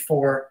within a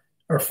 4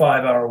 or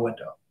 5 hour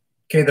window.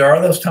 Okay, there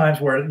are those times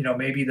where,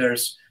 maybe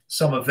there's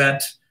some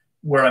event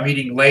where I'm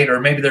eating late, or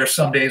maybe there's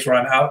some days where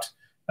I'm out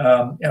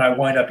and I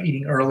wind up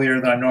eating earlier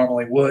than I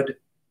normally would,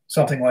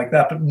 something like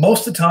that. But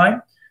most of the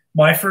time,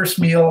 my first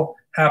meal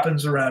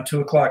happens around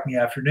 2 o'clock in the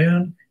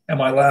afternoon, and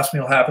my last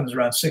meal happens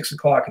around 6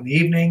 o'clock in the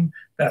evening.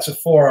 That's a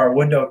 4-hour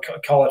window,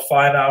 call it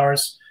 5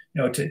 hours,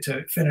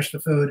 to finish the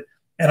food.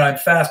 And I'm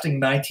fasting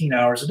 19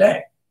 hours a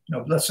day.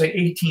 Let's say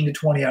 18 to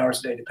 20 hours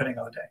a day, depending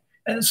on the day.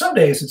 And some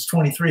days it's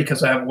 23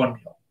 because I have one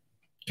meal.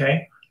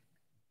 Okay.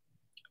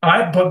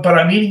 But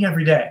I'm eating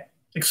every day,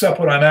 except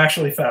when I'm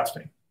actually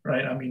fasting,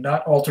 right? I mean,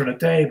 not alternate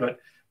day, but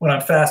when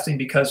I'm fasting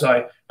because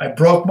I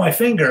broke my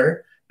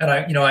finger, and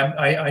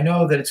I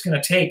know that it's going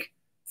to take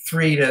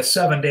 3 to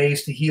 7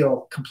 days to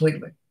heal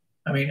completely.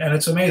 I mean, and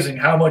it's amazing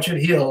how much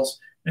it heals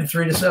in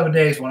 3 to 7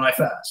 days when I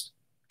fast.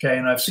 Okay.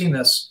 And I've seen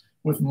this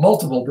with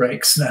multiple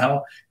breaks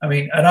now. I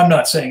mean, and I'm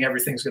not saying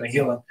everything's going to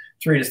heal in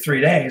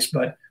 3 days,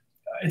 but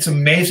it's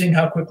amazing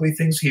how quickly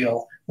things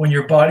heal when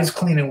your body's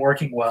clean and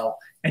working well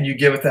and you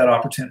give it that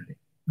opportunity.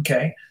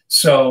 Okay.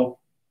 So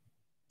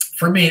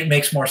for me, it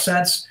makes more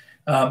sense.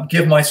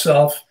 Give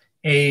myself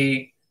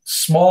a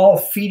small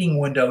feeding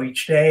window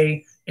each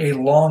day, a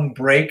long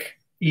break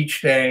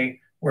each day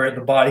where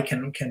the body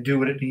can do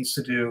what it needs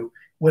to do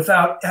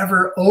without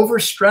ever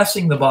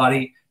overstressing the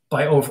body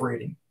by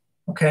overeating.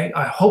 Okay.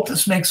 I hope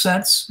this makes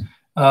sense.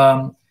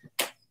 And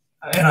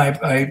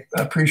I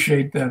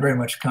appreciate very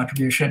much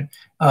contribution.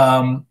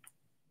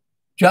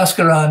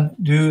 Jaskaran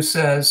Du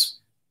says,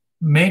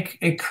 make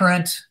a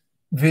current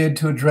vid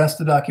to address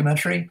the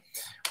documentary.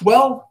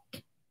 Well,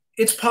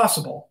 it's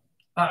possible.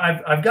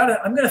 I'm going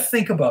to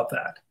think about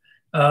that.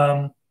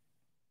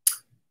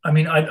 I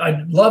mean,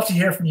 I'd love to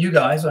hear from you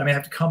guys. I may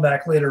have to come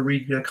back later,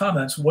 read your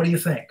comments. What do you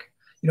think?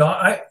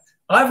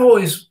 I've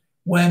always,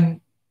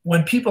 when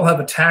people have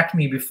attacked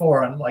me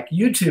before on like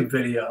YouTube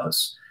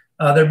videos,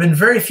 there have been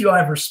very few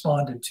I've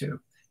responded to.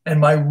 And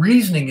my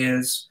reasoning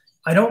is,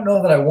 I don't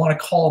know that I want to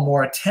call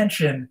more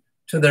attention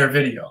to their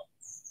video.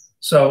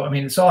 So, I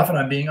mean, it's often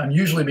I'm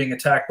usually being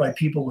attacked by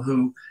people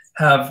who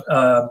have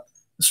a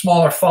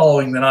smaller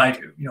following than I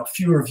do,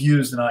 fewer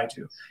views than I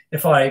do.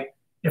 If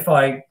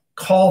I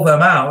call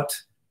them out,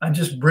 I'm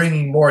just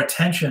bringing more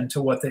attention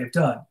to what they've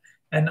done.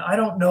 And I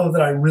don't know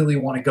that I really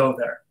want to go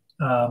there.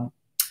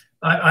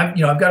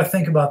 I've got to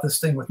think about this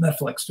thing with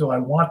Netflix. Do I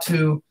want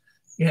to?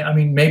 I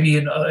mean, maybe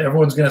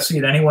everyone's going to see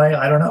it anyway.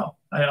 I don't know.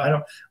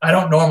 I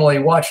don't normally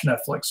watch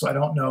Netflix, so I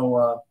don't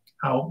know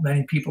how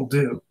many people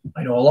do.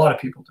 I know a lot of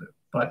people do,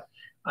 but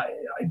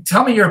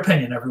tell me your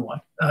opinion,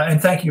 everyone.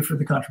 And thank you for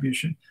the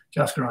contribution,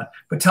 Jaskaran.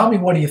 But tell me,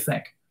 what do you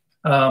think?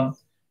 Do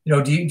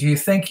you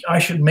think I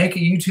should make a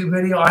YouTube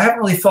video? I haven't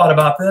really thought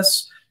about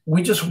this.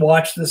 We just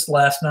watched this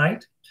last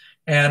night,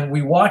 and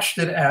we watched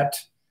it at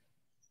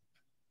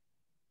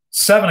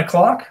 7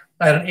 o'clock.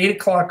 I had an 8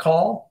 o'clock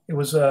call. It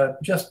was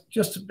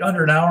just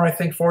under an hour, I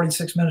think,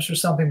 46 minutes or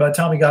something. By the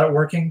time we got it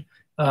working,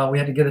 we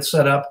had to get it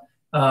set up.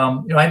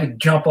 I had to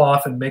jump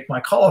off and make my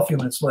call a few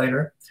minutes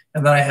later.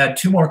 And then I had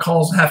 2 more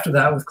calls after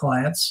that with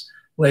clients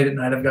late at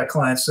night. I've got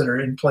clients that are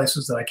in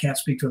places that I can't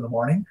speak to in the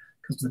morning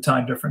because of the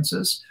time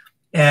differences.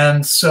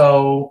 And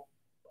so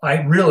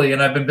I've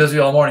been busy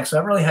all morning, so I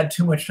haven't really had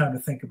too much time to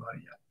think about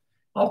it yet.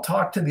 I'll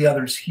talk to the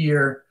others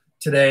here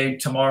today,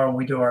 tomorrow, when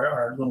we do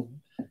our little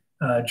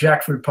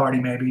jackfruit party,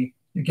 maybe,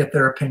 to get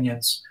their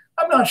opinions.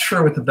 I'm not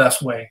sure what the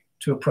best way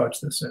to approach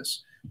this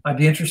is. I'd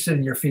be interested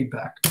in your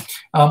feedback.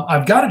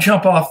 I've got to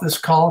jump off this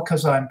call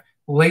because I'm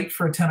late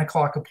for a 10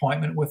 o'clock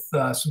appointment with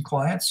some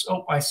clients.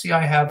 Oh, I see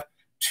I have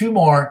 2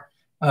 more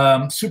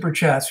super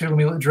chats here. Let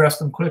me address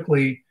them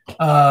quickly.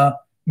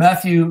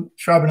 Matthew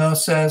Charbonneau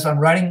says, I'm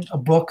writing a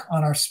book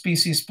on our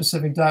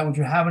species-specific diet. Would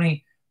you have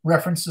any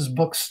references,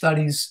 books,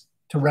 studies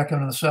to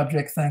recommend on the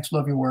subject? Thanks.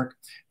 Love your work.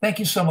 Thank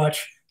you so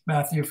much,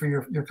 Matthew, for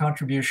your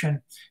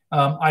contribution.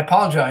 I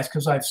apologize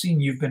because I've seen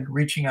you've been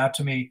reaching out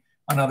to me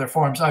on other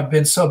forums. I've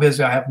been so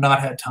busy, I have not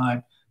had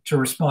time to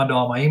respond to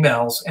all my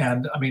emails.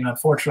 And I mean,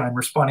 unfortunately, I'm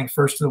responding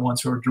first to the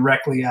ones who are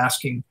directly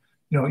asking,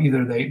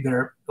 either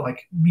they're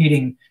like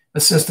needing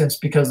assistance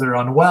because they're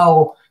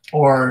unwell,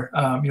 or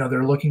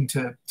they're looking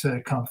to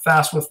come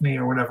fast with me,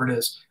 or whatever it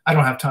is. I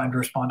don't have time to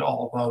respond to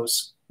all of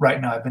those right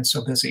now. I've been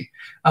so busy.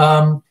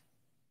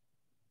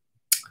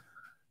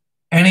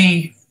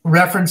 Any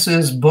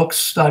references, books,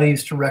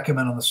 studies to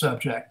recommend on the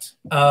subject?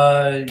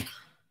 I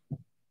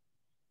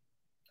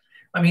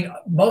mean,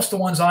 most of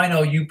the ones I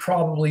know, you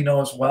probably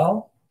know as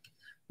well,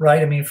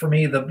 right? I mean, for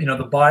me,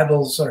 the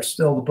Bibles are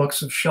still the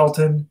books of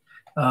Shelton.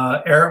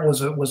 Eric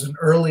was an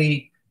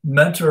early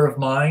mentor of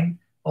mine,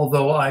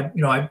 although I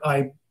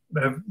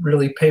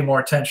really pay more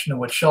attention to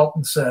what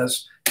Shelton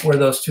says, where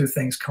those two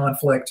things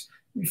conflict.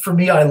 For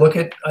me, I look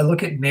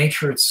at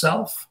nature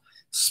itself,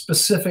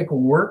 specific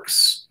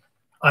works.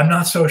 I'm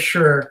not so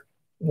sure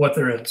what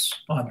there is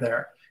on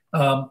there.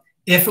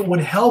 If it would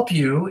help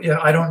you,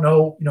 I don't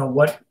know,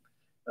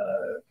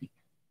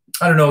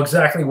 I don't know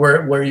exactly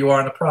where you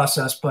are in the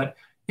process, but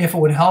if it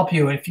would help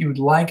you, if you would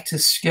like to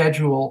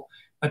schedule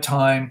a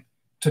time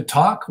to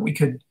talk, we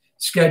could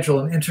schedule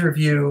an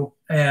interview.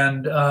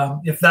 And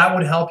if that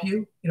would help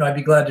you, I'd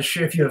be glad to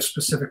share. If you have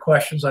specific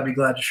questions, I'd be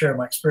glad to share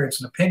my experience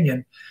and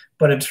opinion.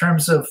 But in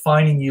terms of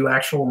finding you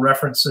actual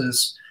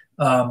references,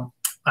 I'm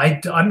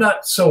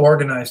not so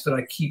organized that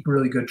I keep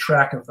really good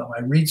track of them.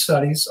 I read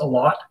studies a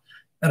lot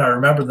and I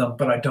remember them,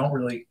 but I don't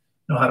really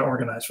know how to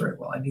organize very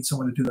well. I need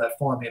someone to do that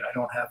for me, and I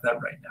don't have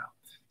that right now.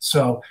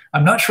 So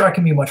I'm not sure I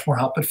can be much more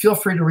help, but feel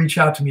free to reach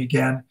out to me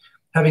again.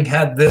 Having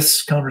had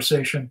this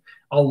conversation,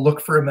 I'll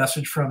look for a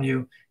message from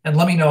you and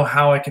let me know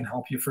how I can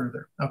help you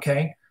further.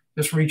 Okay?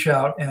 Just reach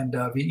out and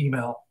via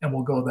email, and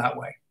we'll go that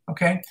way.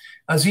 Okay?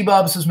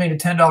 Z-Bobs has made a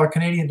 $10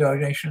 Canadian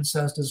donation and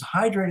says, does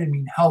hydrated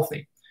mean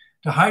healthy?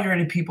 Do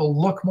hydrated people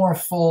look more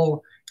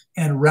full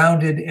and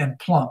rounded and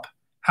plump?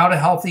 How do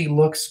healthy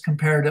looks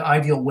compare to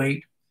ideal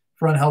weight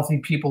for unhealthy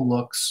people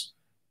looks?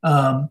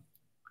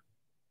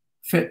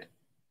 Fit.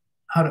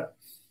 How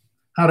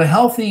do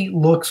healthy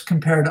looks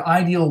compare to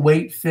ideal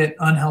weight, fit,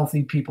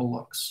 unhealthy people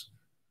looks?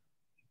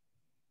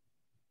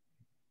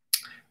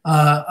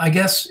 I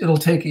guess it'll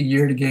take a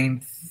year to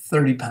gain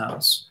 30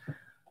 pounds.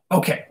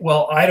 Okay,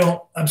 well,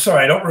 I'm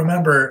sorry, I don't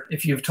remember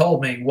if you've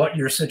told me what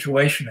your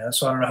situation is,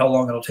 so I don't know how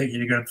long it'll take you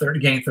to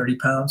gain 30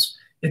 pounds.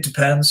 It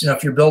depends.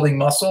 If you're building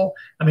muscle,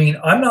 I mean,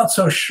 I'm not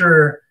so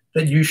sure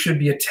that you should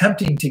be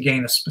attempting to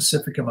gain a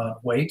specific amount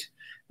of weight.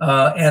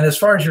 And as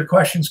far as your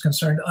question is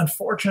concerned,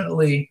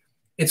 unfortunately,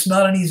 it's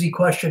not an easy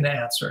question to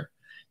answer.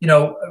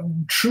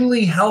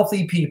 Truly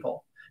healthy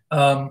people,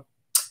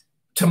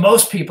 to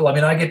most people, I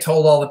mean, I get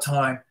told all the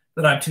time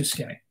that I'm too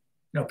skinny.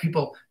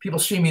 People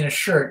see me in a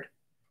shirt,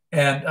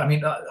 and I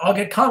mean, I'll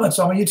get comments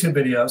on my YouTube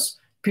videos.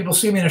 People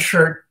see me in a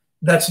shirt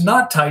that's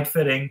not tight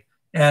fitting,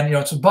 and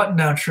it's a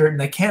button-down shirt, and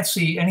they can't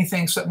see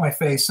anything except my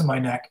face and my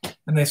neck,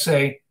 and they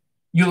say,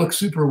 "You look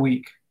super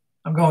weak."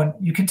 I'm going,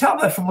 you can tell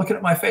that from looking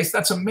at my face.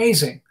 That's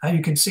amazing how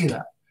you can see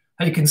that,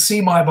 how you can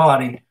see my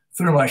body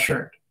through my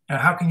shirt. And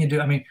how can you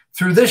do? I mean,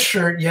 through this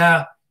shirt,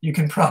 yeah, you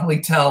can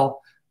probably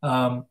tell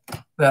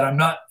that I'm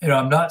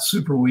not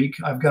super weak.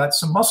 I've got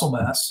some muscle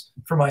mass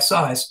for my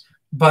size,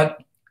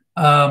 but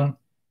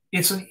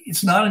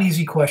it's not an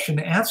easy question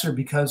to answer,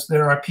 because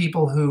there are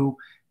people who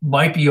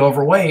might be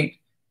overweight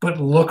but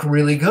look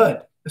really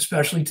good,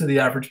 especially to the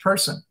average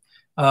person.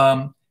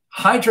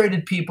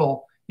 Hydrated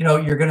people,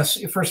 you're going to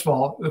see, first of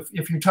all,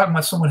 if you're talking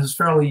about someone who's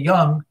fairly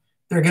young,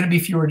 there are going to be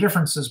fewer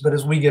differences. But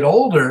as we get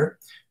older,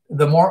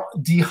 the more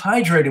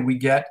dehydrated we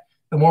get,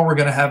 the more we're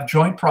going to have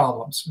joint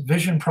problems,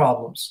 vision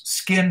problems,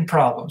 skin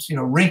problems,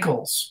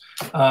 wrinkles.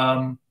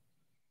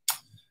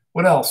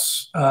 What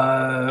else?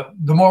 The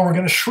more we're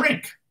going to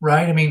shrink,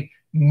 right? I mean,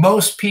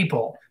 most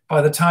people,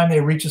 by the time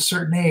they reach a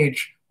certain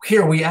age,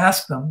 here we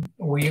ask them,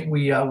 we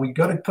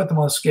go to put them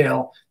on a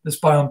scale, this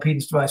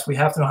bioimpedance device, we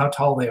have to know how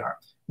tall they are.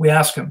 We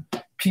ask them.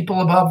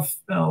 People above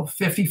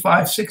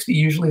 55, 60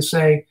 usually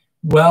say,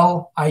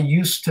 well, I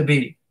used to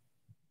be,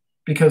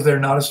 because they're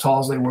not as tall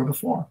as they were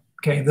before.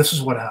 Okay, this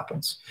is what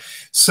happens.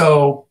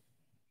 So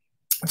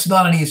it's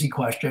not an easy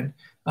question.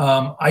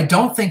 I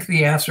don't think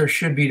the answer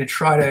should be to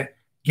try to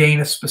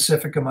gain a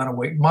specific amount of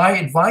weight. My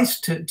advice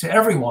to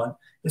everyone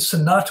is to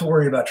not to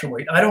worry about your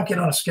weight. I don't get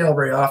on a scale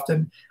very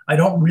often. I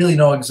don't really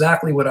know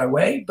exactly what I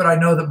weigh, but I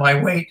know that my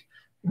weight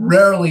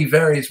rarely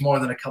varies more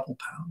than a couple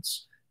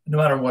pounds, no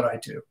matter what I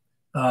do.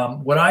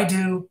 What I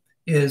do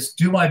is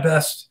do my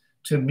best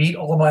to meet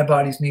all of my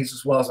body's needs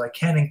as well as I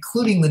can,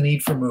 including the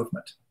need for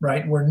movement,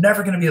 right? We're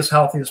never going to be as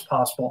healthy as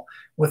possible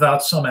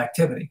without some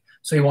activity.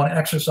 So you want to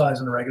exercise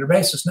on a regular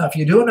basis. Now, if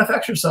you do enough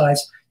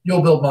exercise,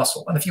 you'll build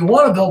muscle. And if you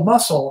want to build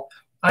muscle,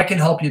 I can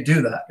help you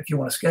do that if you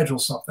want to schedule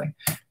something.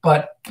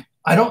 But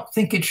I don't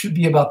think it should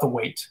be about the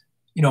weight.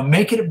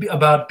 Make it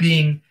about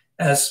being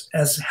as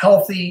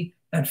healthy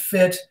and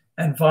fit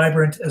and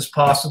vibrant as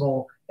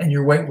possible, and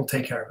your weight will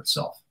take care of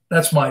itself.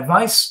 That's my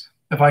advice.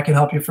 If I can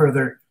help you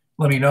further,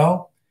 let me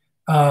know.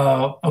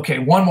 Okay,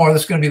 one more.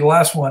 This is going to be the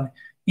last one.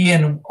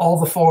 Ian, all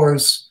the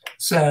fours,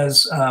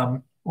 says,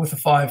 with a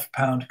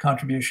 £5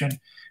 contribution,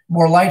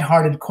 more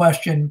lighthearted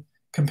question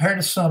compared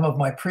to some of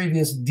my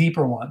previous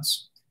deeper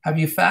ones. Have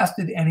you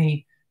fasted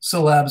any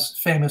celebs,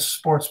 famous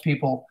sports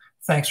people?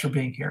 Thanks for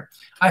being here.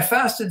 I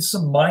fasted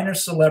some minor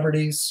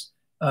celebrities.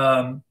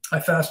 I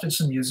fasted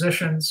some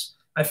musicians.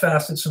 I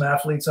fasted some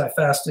athletes. I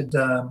fasted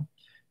a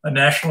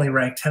nationally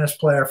ranked tennis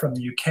player from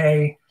the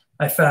UK.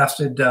 I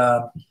fasted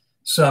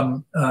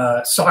some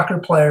soccer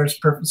players,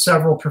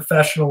 several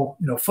professional,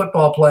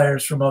 football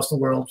players from most of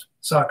the world,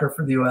 soccer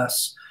for the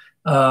US.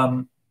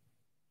 I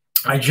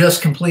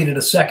just completed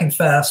a second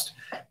fast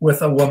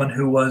with a woman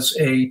who was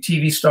a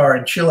TV star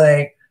in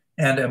Chile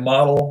and a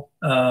model,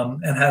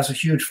 and has a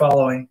huge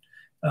following,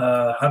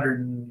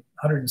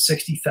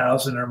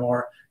 160,000 or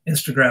more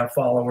Instagram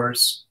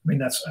followers. I mean,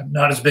 that's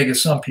not as big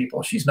as some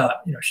people. She's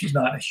not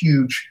a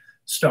huge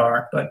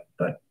star, but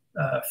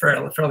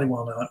fairly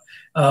well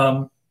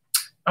known.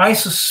 I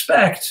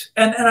suspect,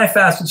 and I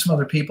fasted some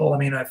other people. I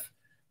mean,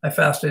 I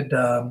fasted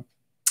a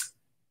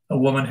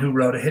woman who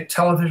wrote a hit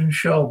television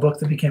show, a book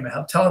that became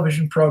a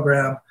television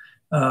program.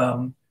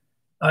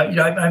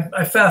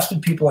 I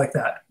fasted people like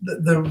that.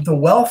 The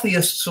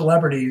wealthiest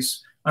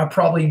celebrities are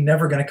probably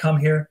never going to come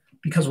here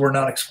because we're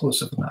not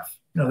exclusive enough.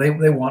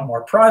 they want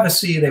more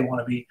privacy. They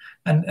want to be,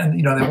 and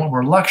they want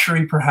more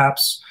luxury,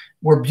 perhaps.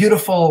 We're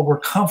beautiful, we're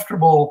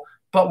comfortable,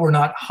 but we're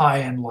not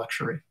high-end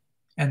luxury.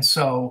 And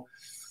so,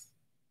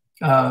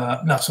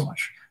 not so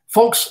much.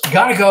 Folks,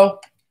 gotta go.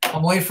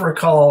 I'm late for a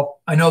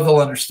call. I know they'll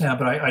understand,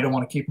 but I don't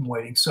want to keep them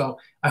waiting. So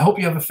I hope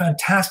you have a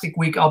fantastic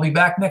week. I'll be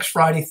back next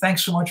Friday.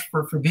 Thanks so much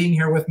for being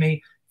here with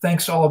me.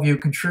 Thanks to all of you who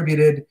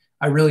contributed.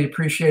 I really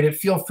appreciate it.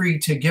 Feel free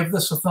to give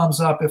this a thumbs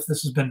up if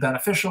this has been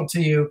beneficial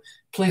to you.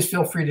 Please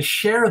feel free to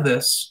share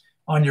this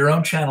on your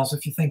own channels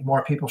if you think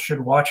more people should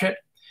watch it.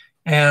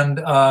 And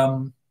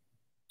come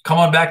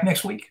on back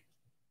next week.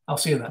 I'll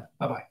see you then.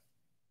 Bye-bye.